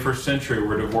the 21st century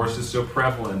where divorce is so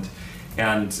prevalent.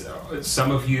 And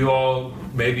some of you all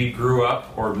maybe grew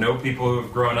up or know people who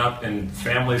have grown up in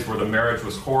families where the marriage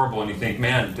was horrible, and you think,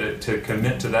 man, to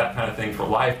commit to that kind of thing for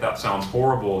life, that sounds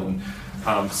horrible. And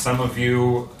some of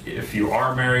you, if you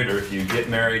are married or if you get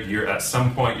married, at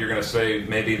some point you're going to say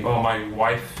maybe, oh, my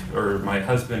wife or my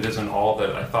husband isn't all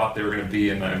that I thought they were going to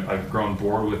be, and I've grown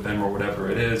bored with them or whatever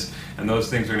it is. And those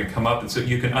things are going to come up. And so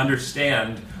you can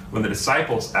understand when the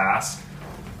disciples ask,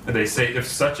 they say, if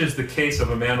such is the case of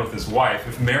a man with his wife,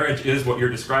 if marriage is what you're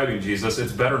describing, Jesus,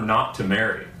 it's better not to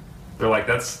marry. They're like,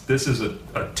 this is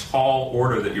a tall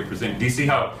order that you're presenting. Do you see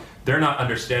how they're not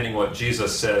understanding what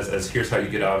Jesus says as here's how you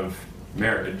get out of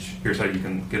marriage, here's how you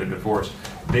can get a divorce.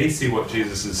 They see what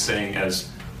Jesus is saying as,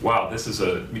 wow, this is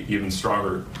an even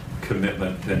stronger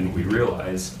commitment than we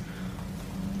realize.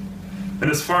 And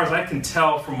as far as I can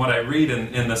tell from what I read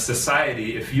in the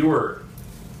society, if you were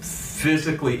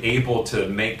physically able to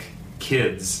make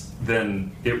kids,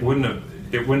 then it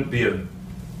wouldn't be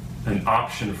an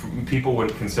option. People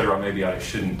wouldn't consider, oh, maybe I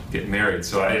shouldn't get married.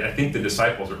 So I think the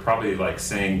disciples are probably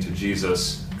saying to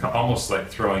Jesus, almost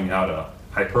throwing out a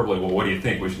hyperbole, well, what do you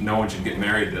think? No one should get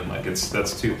married then.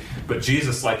 That's too. But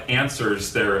Jesus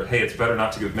answers their, hey, it's better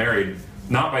not to get married,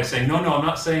 not by saying, no, I'm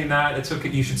not saying that. It's okay.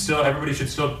 Everybody should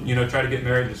still, try to get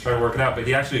married, just try to work it out. But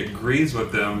he actually agrees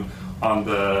with them on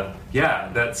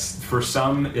that's for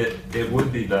some it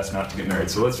would be best not to get married.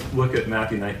 So let's look at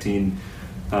Matthew 19,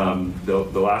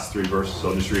 the last 3 verses.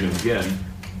 I'll just read them again.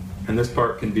 And this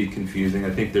part can be confusing. I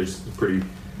think there's a pretty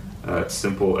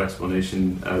simple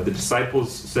explanation. The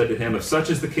disciples said to him, if such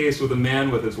is the case with a man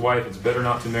with his wife, it's better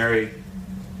not to marry.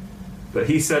 But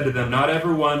he said to them, not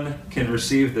everyone can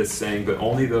receive this saying, but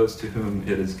only those to whom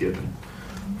it is given.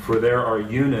 For there are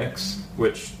eunuchs,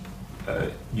 which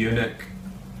eunuch,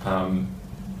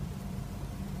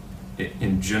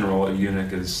 in general, a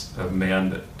eunuch is a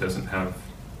man that doesn't have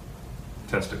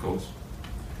testicles.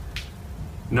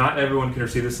 Not everyone can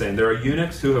receive the same. There are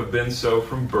eunuchs who have been so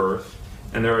from birth,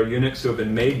 and there are eunuchs who have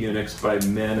been made eunuchs by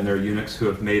men, and there are eunuchs who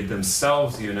have made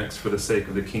themselves eunuchs for the sake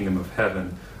of the kingdom of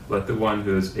heaven. Let the one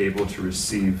who is able to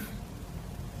receive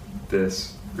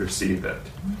this, receive it.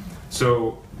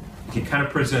 So he kind of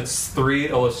presents 3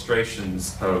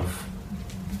 illustrations of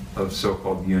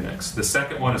so-called eunuchs. The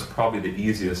second one is probably the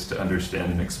easiest to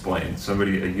understand and explain. A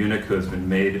eunuch who has been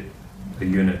made a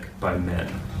eunuch by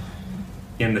men.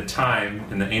 In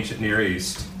the ancient Near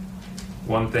East,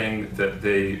 one thing that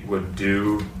they would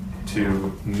do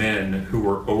to men who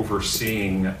were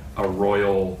overseeing a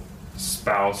royal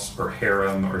spouse or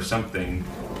harem or something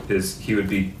is he would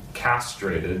be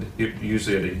castrated,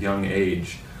 usually at a young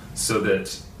age, so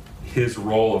that his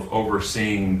role of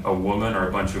overseeing a woman or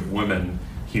a bunch of women,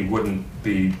 he wouldn't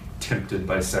be tempted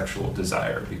by sexual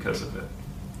desire because of it.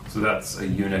 So that's a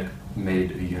eunuch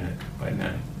made a eunuch by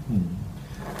men.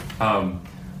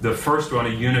 The first one, a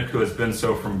eunuch who has been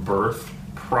so from birth,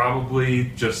 probably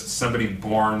just somebody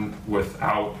born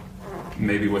without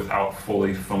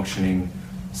fully functioning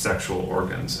sexual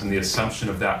organs. And the assumption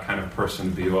of that kind of person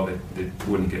would be, well, they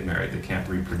wouldn't get married, they can't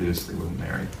reproduce, they wouldn't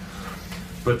marry.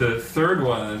 But the third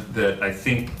one that I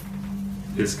think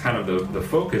is kind of the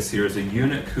focus here is a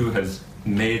eunuch who has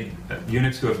made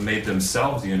eunuchs who have made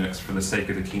themselves eunuchs for the sake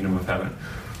of the kingdom of heaven.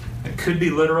 It could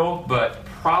be literal, but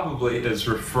probably is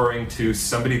referring to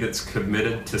somebody that's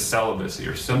committed to celibacy,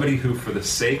 or somebody who, for the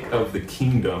sake of the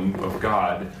kingdom of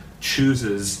God,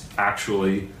 chooses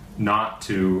actually not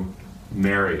to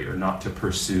marry or not to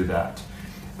pursue that.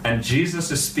 And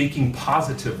Jesus is speaking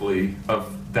positively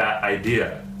of that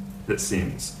idea, it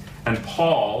seems. And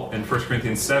Paul, in 1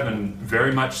 Corinthians 7,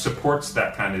 very much supports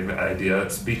that kind of idea,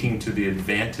 speaking to the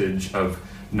advantage of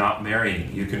not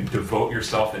marrying. You can devote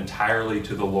yourself entirely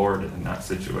to the Lord in that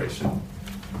situation.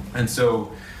 And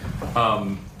so,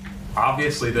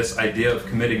 obviously, this idea of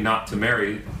committing not to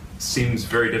marry seems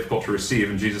very difficult to receive.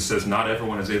 And Jesus says not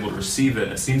everyone is able to receive it.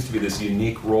 And it seems to be this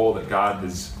unique role that God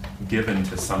has given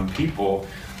to some people.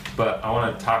 But I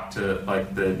want to talk to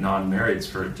like the non-marrieds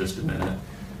for just a minute,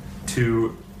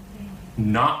 to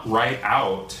not write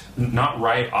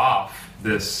off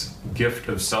this gift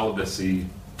of celibacy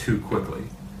too quickly.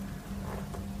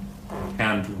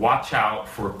 And watch out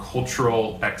for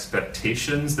cultural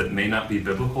expectations that may not be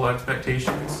biblical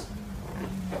expectations.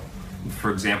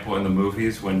 For example, in the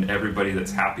movies, when everybody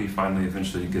that's happy finally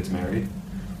eventually gets married.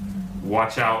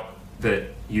 Watch out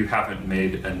that you haven't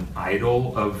made an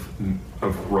idol of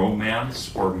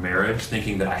romance or marriage,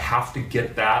 thinking that I have to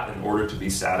get that in order to be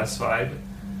satisfied.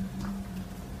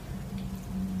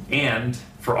 And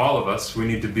for all of us, we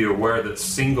need to be aware that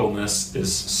singleness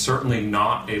is certainly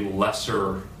not a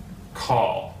lesser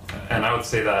call. And I would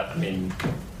say that, I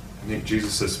think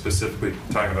Jesus is specifically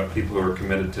talking about people who are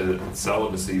committed to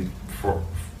celibacy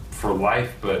for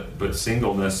life, but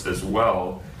singleness as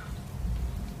well.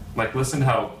 Like, listen to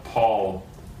how Paul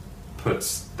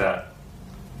puts that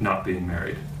not being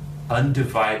married.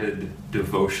 Undivided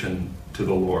devotion to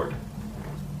the Lord.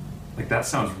 Like, that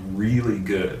sounds really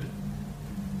good.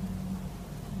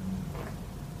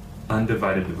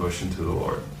 Undivided devotion to the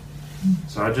Lord.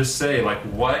 So I just say, like,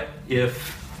 what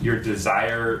if your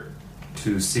desire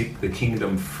to seek the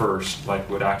kingdom first, like,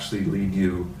 would actually lead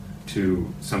you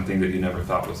to something that you never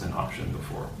thought was an option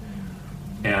before?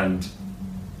 And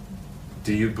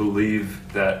do you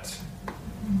believe that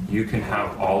you can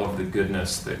have all of the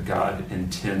goodness that God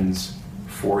intends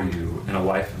for you in a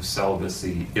life of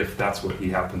celibacy if that's what He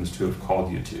happens to have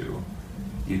called you to?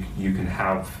 You can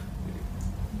have.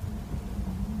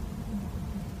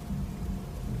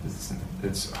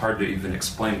 It's hard to even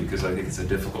explain because I think it's a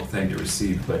difficult thing to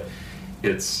receive, but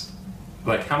it's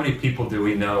like, how many people do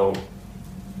we know,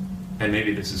 and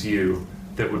maybe this is you,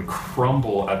 that would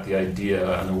crumble at the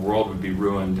idea, and the world would be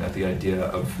ruined at the idea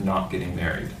of not getting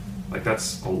married? Like,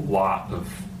 that's a lot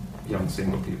of young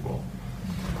single people.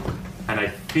 And I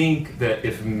think that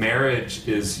if marriage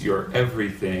is your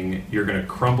everything, you're going to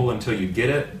crumble until you get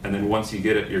it, and then once you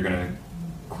get it, you're going to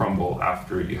crumble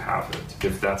after you have it,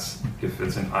 if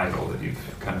it's an idol that you've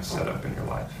kind of set up in your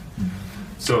life.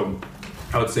 So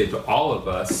I would say to all of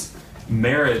us,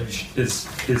 marriage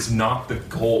is not the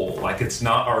goal. Like, it's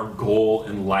not our goal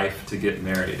in life to get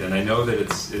married. And I know that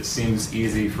it seems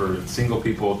easy for single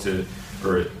people to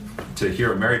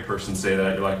hear a married person say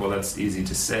that. You're like, well, that's easy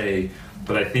to say.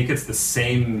 But I think it's the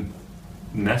same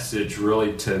message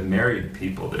really to married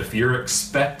people, that if you're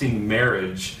expecting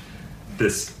marriage,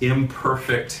 this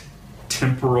imperfect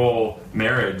temporal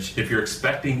marriage, if you're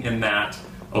expecting in that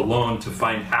alone to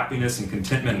find happiness and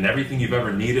contentment and everything you've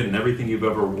ever needed and everything you've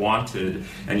ever wanted,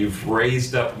 and you've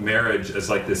raised up marriage as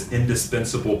like this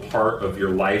indispensable part of your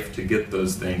life to get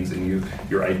those things, and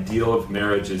your ideal of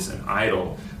marriage is an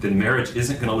idol, then marriage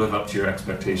isn't going to live up to your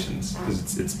expectations,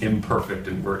 because it's imperfect,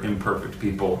 and we're imperfect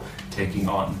people taking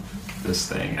on this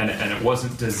thing, and it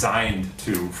wasn't designed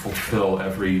to fulfill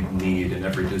every need and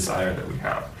every desire that we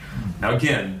have. Now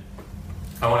again,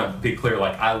 I want to be clear,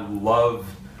 like, I love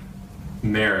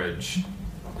marriage,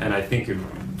 and I think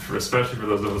especially for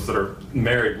those of us that are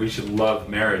married, we should love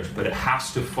marriage, but it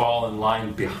has to fall in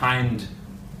line behind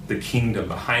the kingdom,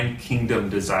 behind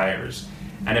kingdom desires.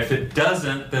 And if it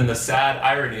doesn't, then the sad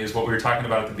irony is what we were talking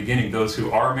about at the beginning. Those who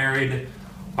are married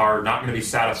are not going to be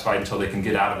satisfied until they can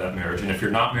get out of that marriage. And if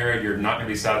you're not married, you're not going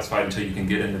to be satisfied until you can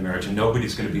get into marriage. And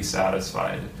nobody's going to be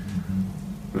satisfied.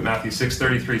 But Matthew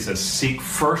 6:33 says, "Seek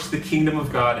first the kingdom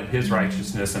of God and His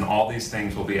righteousness, and all these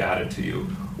things will be added to you."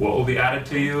 What will be added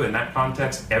to you in that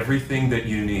context? Everything that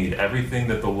you need, everything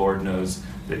that the Lord knows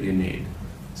that you need.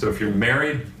 So if you're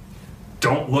married,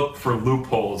 don't look for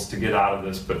loopholes to get out of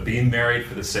this, but be married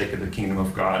for the sake of the kingdom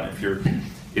of God.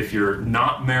 If you're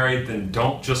not married, then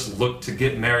don't just look to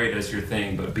get married as your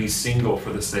thing, but be single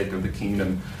for the sake of the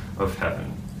kingdom of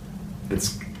heaven.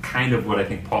 It's kind of what I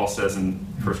think Paul says in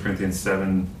 1 Corinthians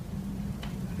 7,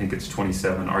 I think it's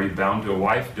 27. Are you bound to a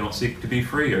wife? Don't seek to be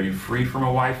free. Are you free from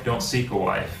a wife? Don't seek a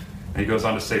wife. And he goes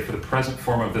on to say, for the present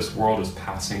form of this world is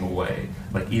passing away.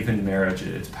 Like, even marriage,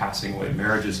 it's passing away.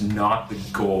 Marriage is not the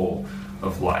goal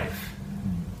of life.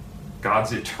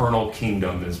 God's eternal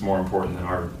kingdom is more important than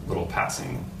our little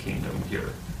passing kingdom here.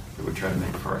 that we try to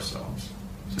make for ourselves.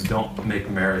 So don't make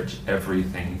marriage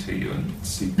everything to you and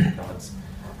seek God's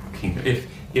kingdom.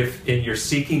 If in your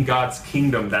seeking God's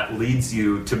kingdom that leads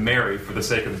you to marry for the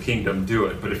sake of the kingdom, do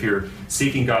it. But if you're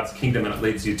seeking God's kingdom and it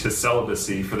leads you to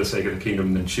celibacy for the sake of the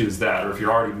kingdom, then choose that. Or if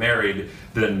you're already married,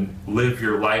 then live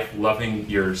your life loving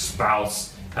your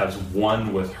spouse as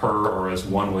one with her or as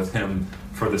one with him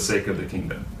for the sake of the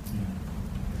kingdom.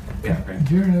 Yeah, right.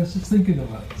 Jared, I was just thinking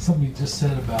about something you just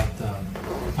said about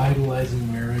idolizing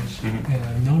marriage, Mhm. and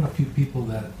I've known a few people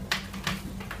that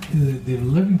they're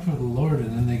living for the Lord,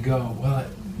 and then they go, well,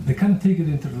 they kind of take it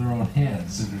into their own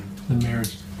hands, the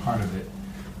marriage part of it,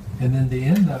 and then they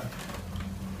end up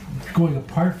going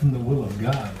apart from the will of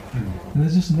God. And I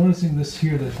was just noticing this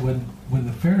here, that when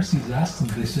the Pharisees asked them,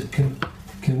 they said, can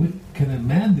a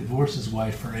man divorce his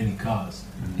wife for any cause,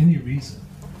 any reason?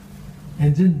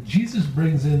 And then Jesus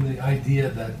brings in the idea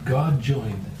that God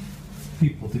joined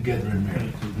people together in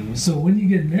marriage. So when you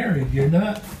get married, you're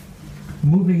not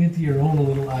moving into your own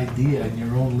little idea and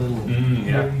your own little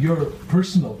your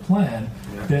personal plan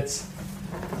that's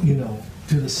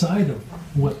to the side of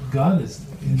what God is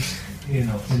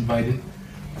invited.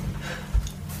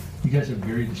 You guys are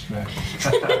very distracted.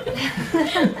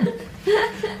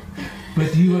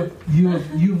 But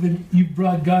you've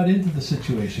brought God into the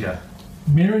situation. Yeah.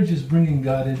 Marriage is bringing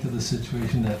God into the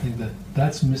situation. I think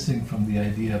that's missing from the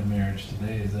idea of marriage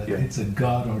today, is that it's a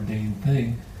God ordained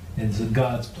thing and it's a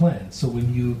God's plan. So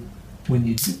when you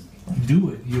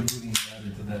do it, you're bringing God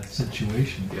into that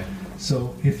situation. Yeah.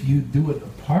 So if you do it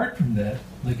apart from that,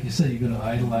 like you said, you're going to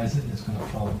idolize it and it's going to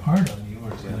fall apart on you,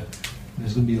 or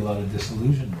there's going to be a lot of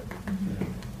disillusionment.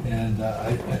 And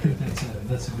I think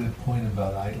that's a good point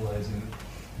about idolizing it.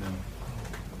 Yeah.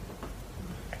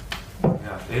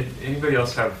 Anybody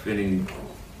else have any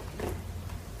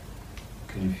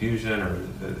confusion or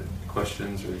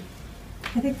questions or?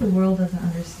 I think the world doesn't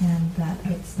understand that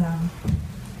it's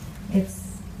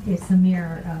a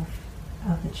mirror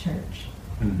of the church,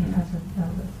 of the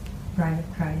bride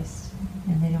of Christ,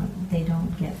 and they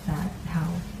don't get that,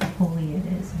 how holy it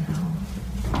is and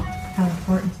how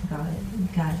important God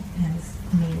has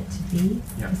made it to be,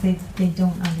 because they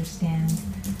don't understand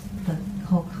the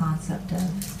whole concept of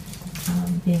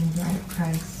being the bride of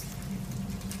Christ.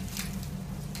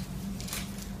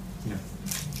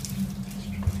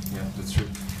 Yeah, that's true.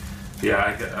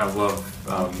 Yeah, I love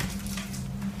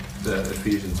the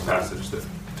Ephesians passage that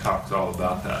talks all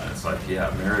about that. And it's like,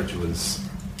 marriage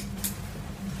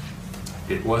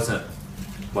it wasn't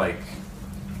like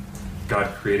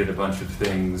God created a bunch of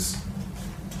things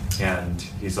and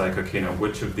he's like, okay, now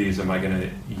which of these am I going to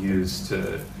use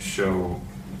to show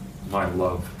my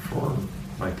love for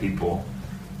my people?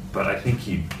 But I think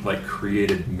he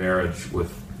created marriage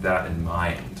with that in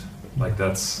mind. I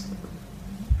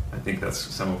think that's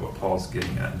some of what Paul's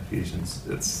getting at in Ephesians.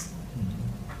 That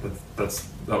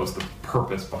was the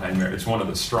purpose behind marriage. It's one of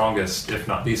the strongest, if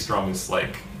not the strongest,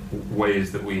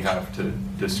 ways that we have to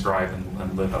describe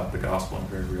and live out the gospel in a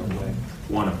very real way.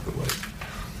 One of the ways.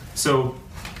 So,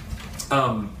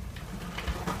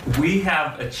 we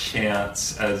have a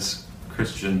chance as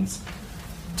Christians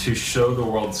to show the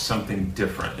world something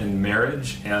different in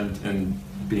marriage and in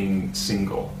being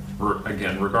single.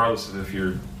 Again, regardless of if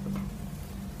you're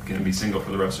going to be single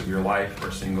for the rest of your life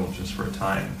or single just for a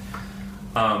time.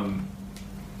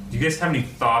 Do you guys have any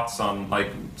thoughts on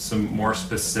some more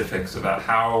specifics about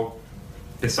how,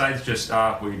 besides just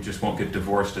we just won't get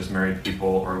divorced as married people,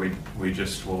 or we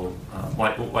just will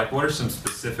what are some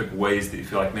specific ways that you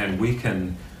feel like, man, we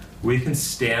can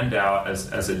stand out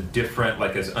as a different,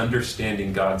 as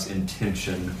understanding God's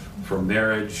intention for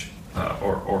marriage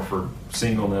or for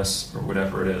singleness or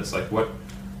whatever it is?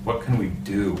 What can we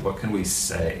do? What can we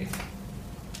say?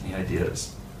 Any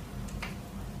ideas?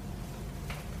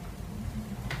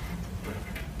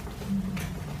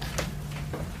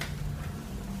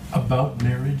 About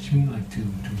marriage, you mean, to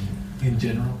in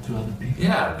general, to other people?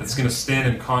 Yeah, it's going to stand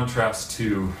in contrast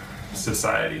to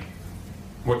society.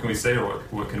 What can we say, or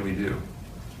what can we do?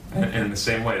 And in the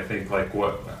same way, I think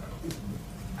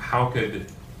how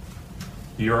could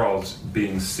your all's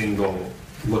being single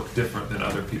look different than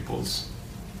other people's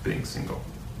being single,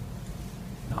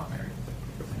 not married?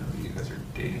 I know that you guys are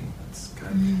dating. That's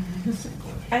kind of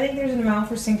single. I think there's an amount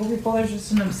for single people. There's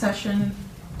just an obsession,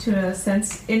 to a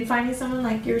sense, in finding someone,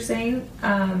 like you're saying.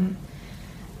 And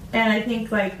I think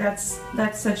that's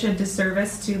such a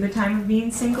disservice to the time of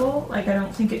being single. I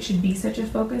don't think it should be such a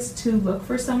focus to look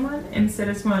for someone, instead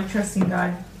of more trusting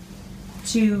God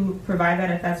to provide that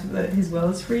if that's what His will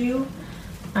is for you.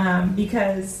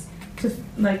 Because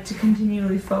to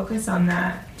continually focus on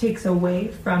that takes away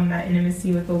from that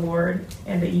intimacy with the Lord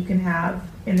and that you can have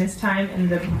in this time, and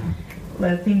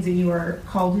the things that you are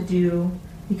called to do,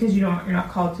 because you're not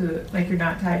called to, like, you're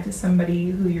not tied to somebody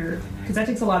who because that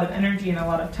takes a lot of energy and a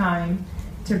lot of time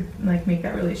to, like, make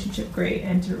that relationship great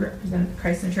and to represent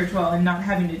Christ in the church well, and not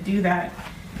having to do that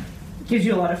gives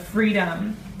you a lot of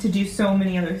freedom to do so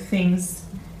many other things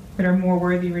that are more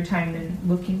worthy of your time than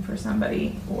looking for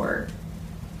somebody or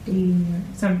dating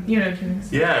or some,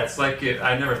 Yeah, it's like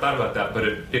I never thought about that, but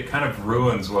it kind of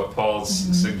ruins what Paul's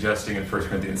suggesting in 1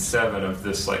 Corinthians 7 of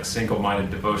this, like,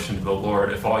 single-minded devotion to the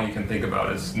Lord. If all you can think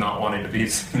about is not wanting to be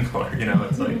single,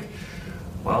 it's like,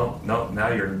 well, no, now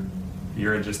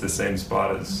you're in just the same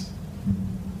spot as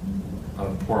a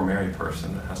poor married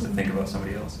person that has to think about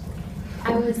somebody else.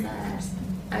 I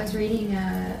was reading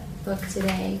a book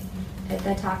today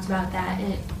that talked about that,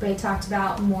 but it talked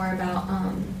about more about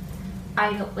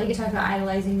it talked about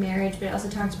idolizing marriage, but it also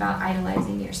talked about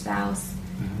idolizing your spouse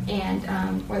and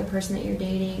or the person that you're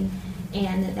dating,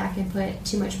 and that can put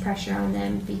too much pressure on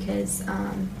them because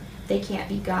they can't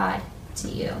be God to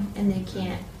you, and they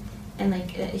can't, and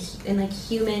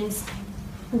humans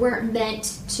weren't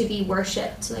meant to be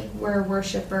worshipped. Like, we're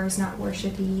worshipers, not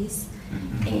worshipees,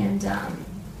 and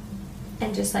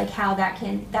just like how that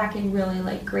can really,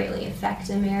 like, greatly affect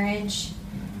a marriage.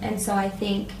 And so I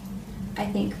think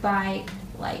by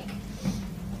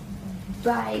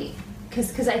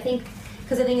because I think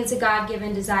it's a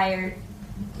God-given desire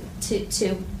to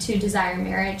desire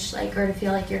marriage, like, or to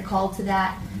feel like you're called to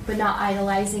that, but not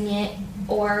idolizing it,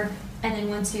 and then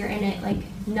once you're in it, like,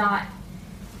 not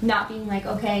being like,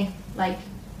 okay, like,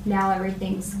 now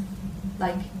everything's,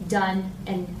 like, done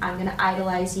and I'm gonna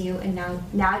idolize you, and now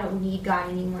I don't need God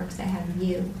anymore because I have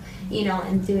you,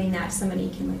 and doing that to somebody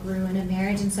can, like, ruin a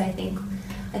marriage. And so I think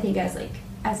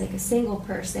as a single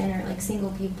person, or, like,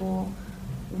 single people,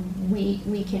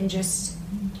 we can just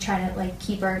try to, like,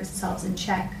 keep ourselves in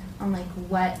check on, like,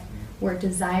 what we're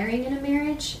desiring in a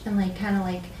marriage, and, like, kind of,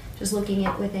 like, just looking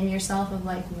at within yourself of,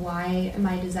 like, why am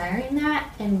I desiring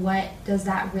that, and what does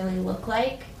that really look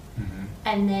like,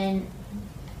 and then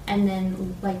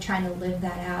like, trying to live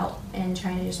that out, and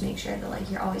trying to just make sure that, like,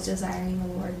 you're always desiring the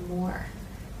Lord more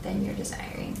than you're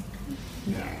desiring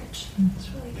marriage. It's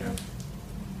really good.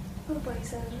 What he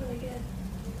said is really good.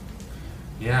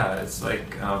 Yeah, it's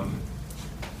like,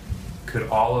 could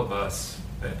all of us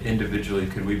individually,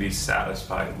 could we be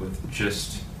satisfied with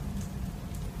just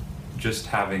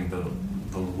having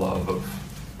the love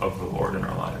of the Lord in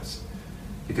our lives?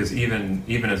 Because even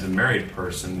as a married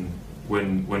person,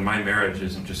 when my marriage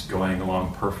isn't just going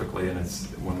along perfectly, and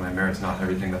when my marriage's not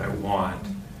everything that I want,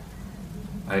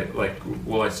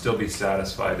 will I still be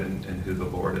satisfied in who the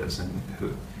Lord is, and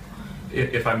who?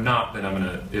 If I'm not, then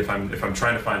if I'm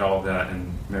trying to find all of that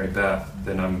in Mary Beth,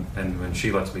 and when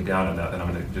she lets me down in that, then I'm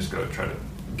gonna just go try to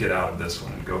get out of this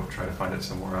one and go try to find it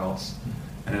somewhere else.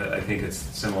 And I think it's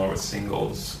similar with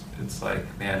singles. It's like,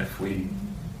 man,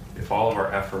 if all of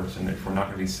our efforts, and if we're not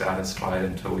going to be satisfied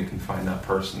until we can find that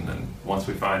person, then once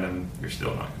we find them, you're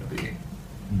still not going to be.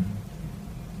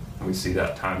 And we see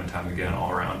that time and time again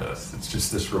all around us. It's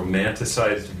just this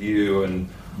romanticized view in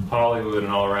Hollywood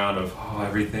and all around of,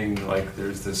 everything, like,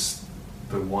 there's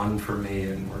the one for me,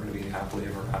 and we're going to be happily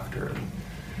ever after. And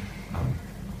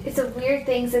It's a weird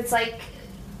thing. It's like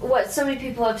what so many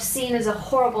people have seen as a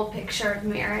horrible picture of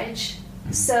marriage.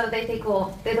 So they think,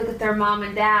 they look at their mom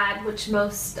and dad, which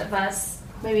most of us,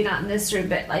 maybe not in this room,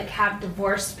 but, like, have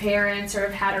divorced parents or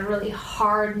have had a really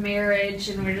hard marriage,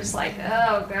 and we're just like,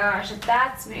 oh gosh, if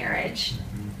that's marriage,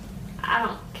 I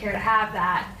don't care to have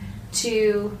that,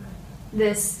 to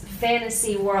this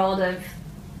fantasy world of,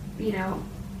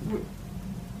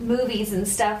 movies and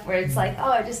stuff where it's like,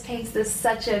 it just paints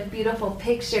such a beautiful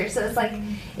picture. So it's like,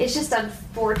 it's just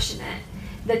unfortunate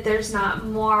that there's not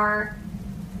more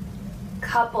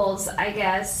couples, I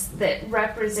guess, that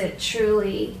represent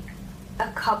truly a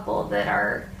couple that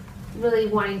are really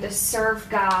wanting to serve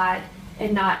God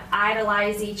and not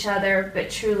idolize each other, but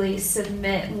truly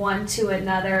submit one to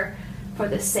another for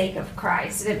the sake of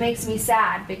Christ. And it makes me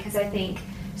sad because I think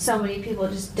so many people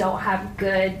just don't have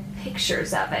good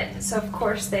pictures of it. So of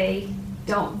course they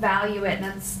don't value it, and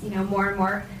that's, more and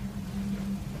more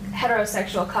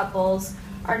heterosexual couples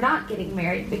are not getting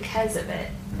married because of it.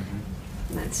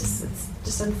 And it's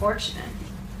just unfortunate.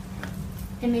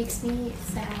 It makes me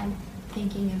sad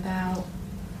thinking about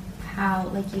how,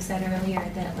 like you said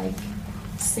earlier, that, like,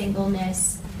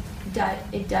 singleness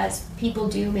people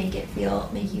do make you feel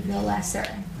lesser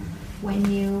when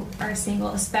you are single,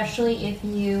 especially if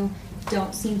you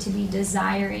don't seem to be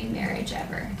desiring marriage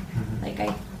ever.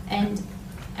 And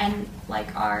and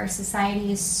like our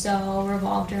society is so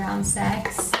revolved around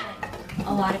sex.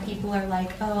 A lot of people are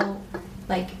like, oh,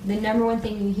 like the number one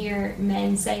thing you hear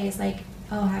men say is like,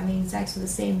 oh, having sex with the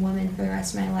same woman for the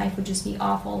rest of my life would just be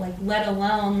awful, like let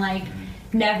alone like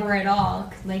never at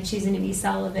all, like choosing to be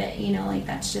celibate, you know, like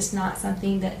that's just not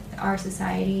something that our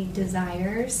society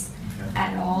desires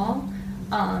at all.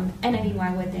 And I mean,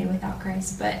 why would they without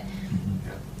Christ? But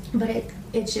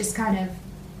it's just kind of,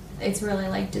 it's really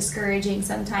like discouraging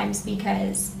sometimes,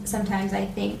 because sometimes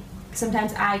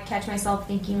I catch myself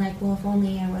thinking like, well, if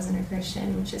only I wasn't a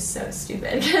Christian, which is so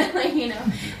stupid, like, you know,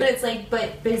 but it's like,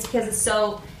 but it's because it's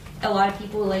so, a lot of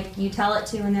people like you tell it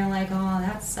to and they're like, oh,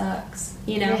 that sucks,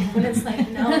 you know, but it's like,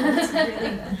 no, it's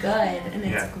really good and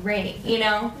it's great, you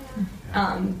know,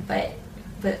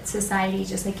 but society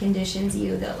just like conditions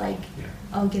you that like,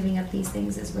 oh, giving up these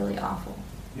things is really awful.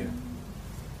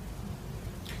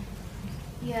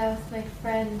 Yeah, with my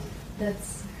friend,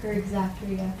 that's her exact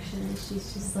reaction.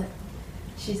 She's just like,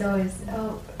 she's always,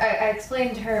 oh, I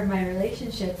explained to her my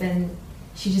relationship and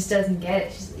she just doesn't get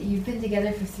it. She's, you've been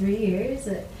together for 3 years?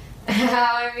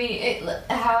 How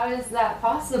is that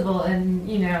possible? And,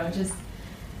 you know, just,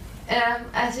 and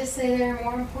I just say there are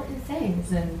more important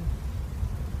things, and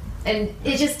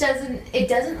it just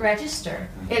doesn't register.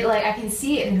 It, like, I can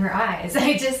see it in her eyes.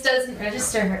 It just doesn't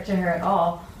register to her at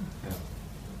all.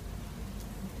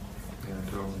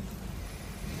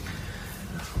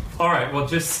 All right, well,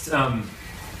 just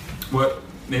what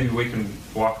maybe we can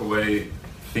walk away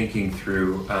thinking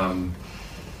through.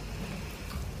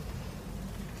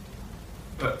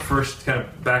 First, kind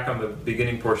of back on the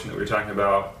beginning portion that we were talking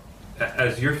about,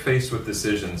 as you're faced with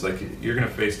decisions, like you're going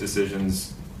to face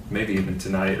decisions, maybe even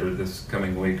tonight or this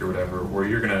coming week or whatever, where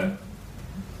you're going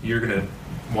to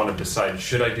want to decide,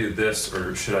 should I do this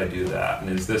or should I do that? And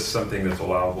is this something that's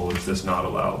allowable? Is this not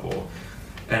allowable?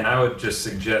 And I would just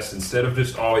suggest, instead of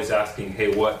just always asking,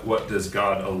 hey, what does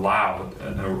God allow,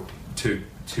 to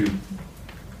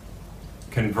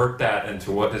convert that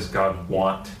into what does God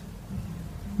want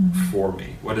for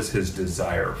me? What is his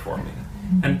desire for me?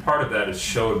 And part of that is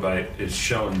shown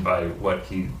by what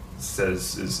he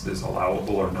says is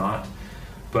allowable or not.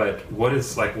 But what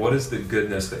is the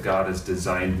goodness that God has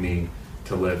designed me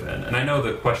to live in? And I know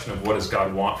the question of what does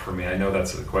God want for me, I know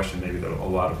that's a question maybe that a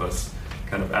lot of us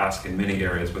kind of ask in many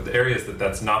areas, but the areas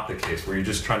that's not the case, where you're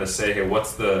just trying to say, hey,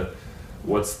 what's the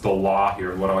law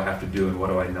here, and what do I have to do and what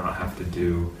do I not have to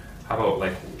do? How about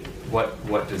like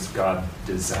what does God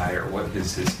desire? What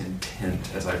is his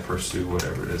intent as I pursue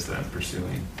whatever it is that I'm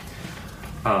pursuing?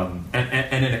 And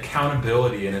in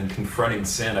accountability and in confronting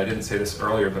sin, I didn't say this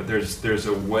earlier, but there's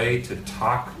a way to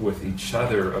talk with each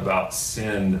other about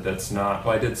sin that's not,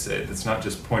 well, I did say it, that's not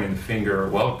just pointing the finger,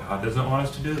 well, God doesn't want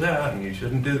us to do that and you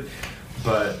shouldn't do,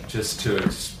 but just to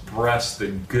express the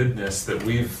goodness that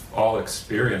we've all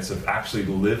experienced of actually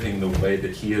living the way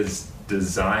that he has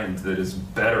designed, that is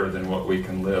better than what we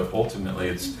can live. Ultimately,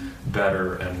 it's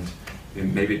better, and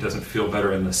maybe it doesn't feel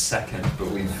better in the second, but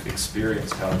we've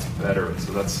experienced how it's better. And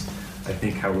so that's, I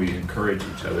think, how we encourage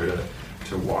each other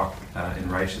to walk in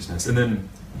righteousness. And then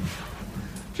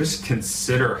just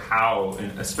consider how,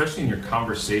 and especially in your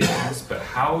conversations, but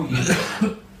how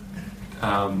you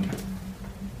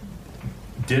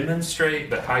demonstrate,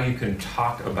 but how you can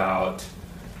talk about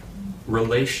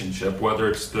relationship, whether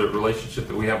it's the relationship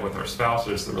that we have with our spouse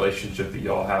or it's the relationship that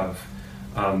y'all have,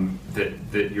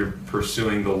 that you're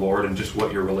pursuing the Lord, and just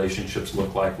what your relationships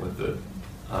look like with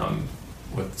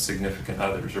with significant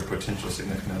others or potential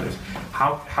significant others.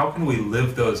 How can we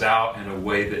live those out in a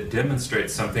way that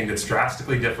demonstrates something that's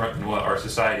drastically different than what our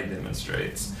society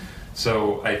demonstrates?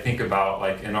 So I think about,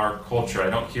 like, in our culture, I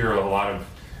don't hear a lot of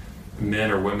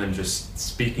men or women just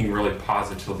speaking really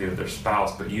positively of their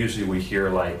spouse, but usually we hear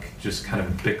like just kind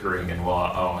of bickering and,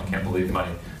 well, oh, I can't believe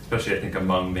especially I think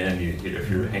among men, if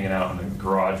you're hanging out in the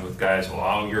garage with guys, well,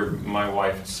 oh, my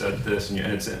wife said this,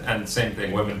 and same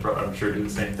thing, women I'm sure do the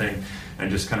same thing,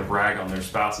 and just kind of brag on their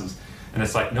spouses. And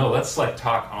it's like, no, let's like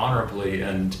talk honorably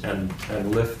and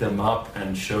lift them up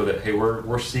and show that, hey,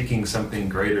 we're seeking something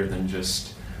greater than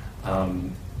just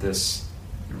this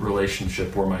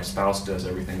relationship where my spouse does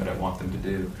everything that I want them to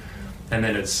do. And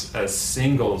then it's as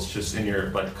singles, just in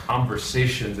your like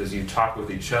conversations, as you talk with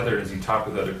each other, as you talk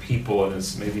with other people, and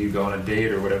as maybe you go on a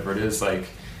date or whatever it is, like,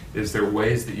 is there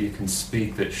ways that you can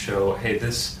speak that show, hey,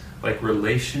 this like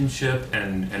relationship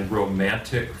and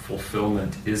romantic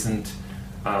fulfillment isn't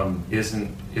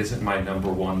my number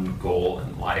one goal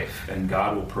in life, and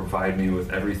God will provide me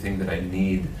with everything that I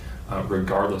need,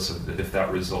 regardless of if that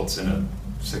results in a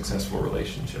successful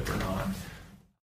relationship or not.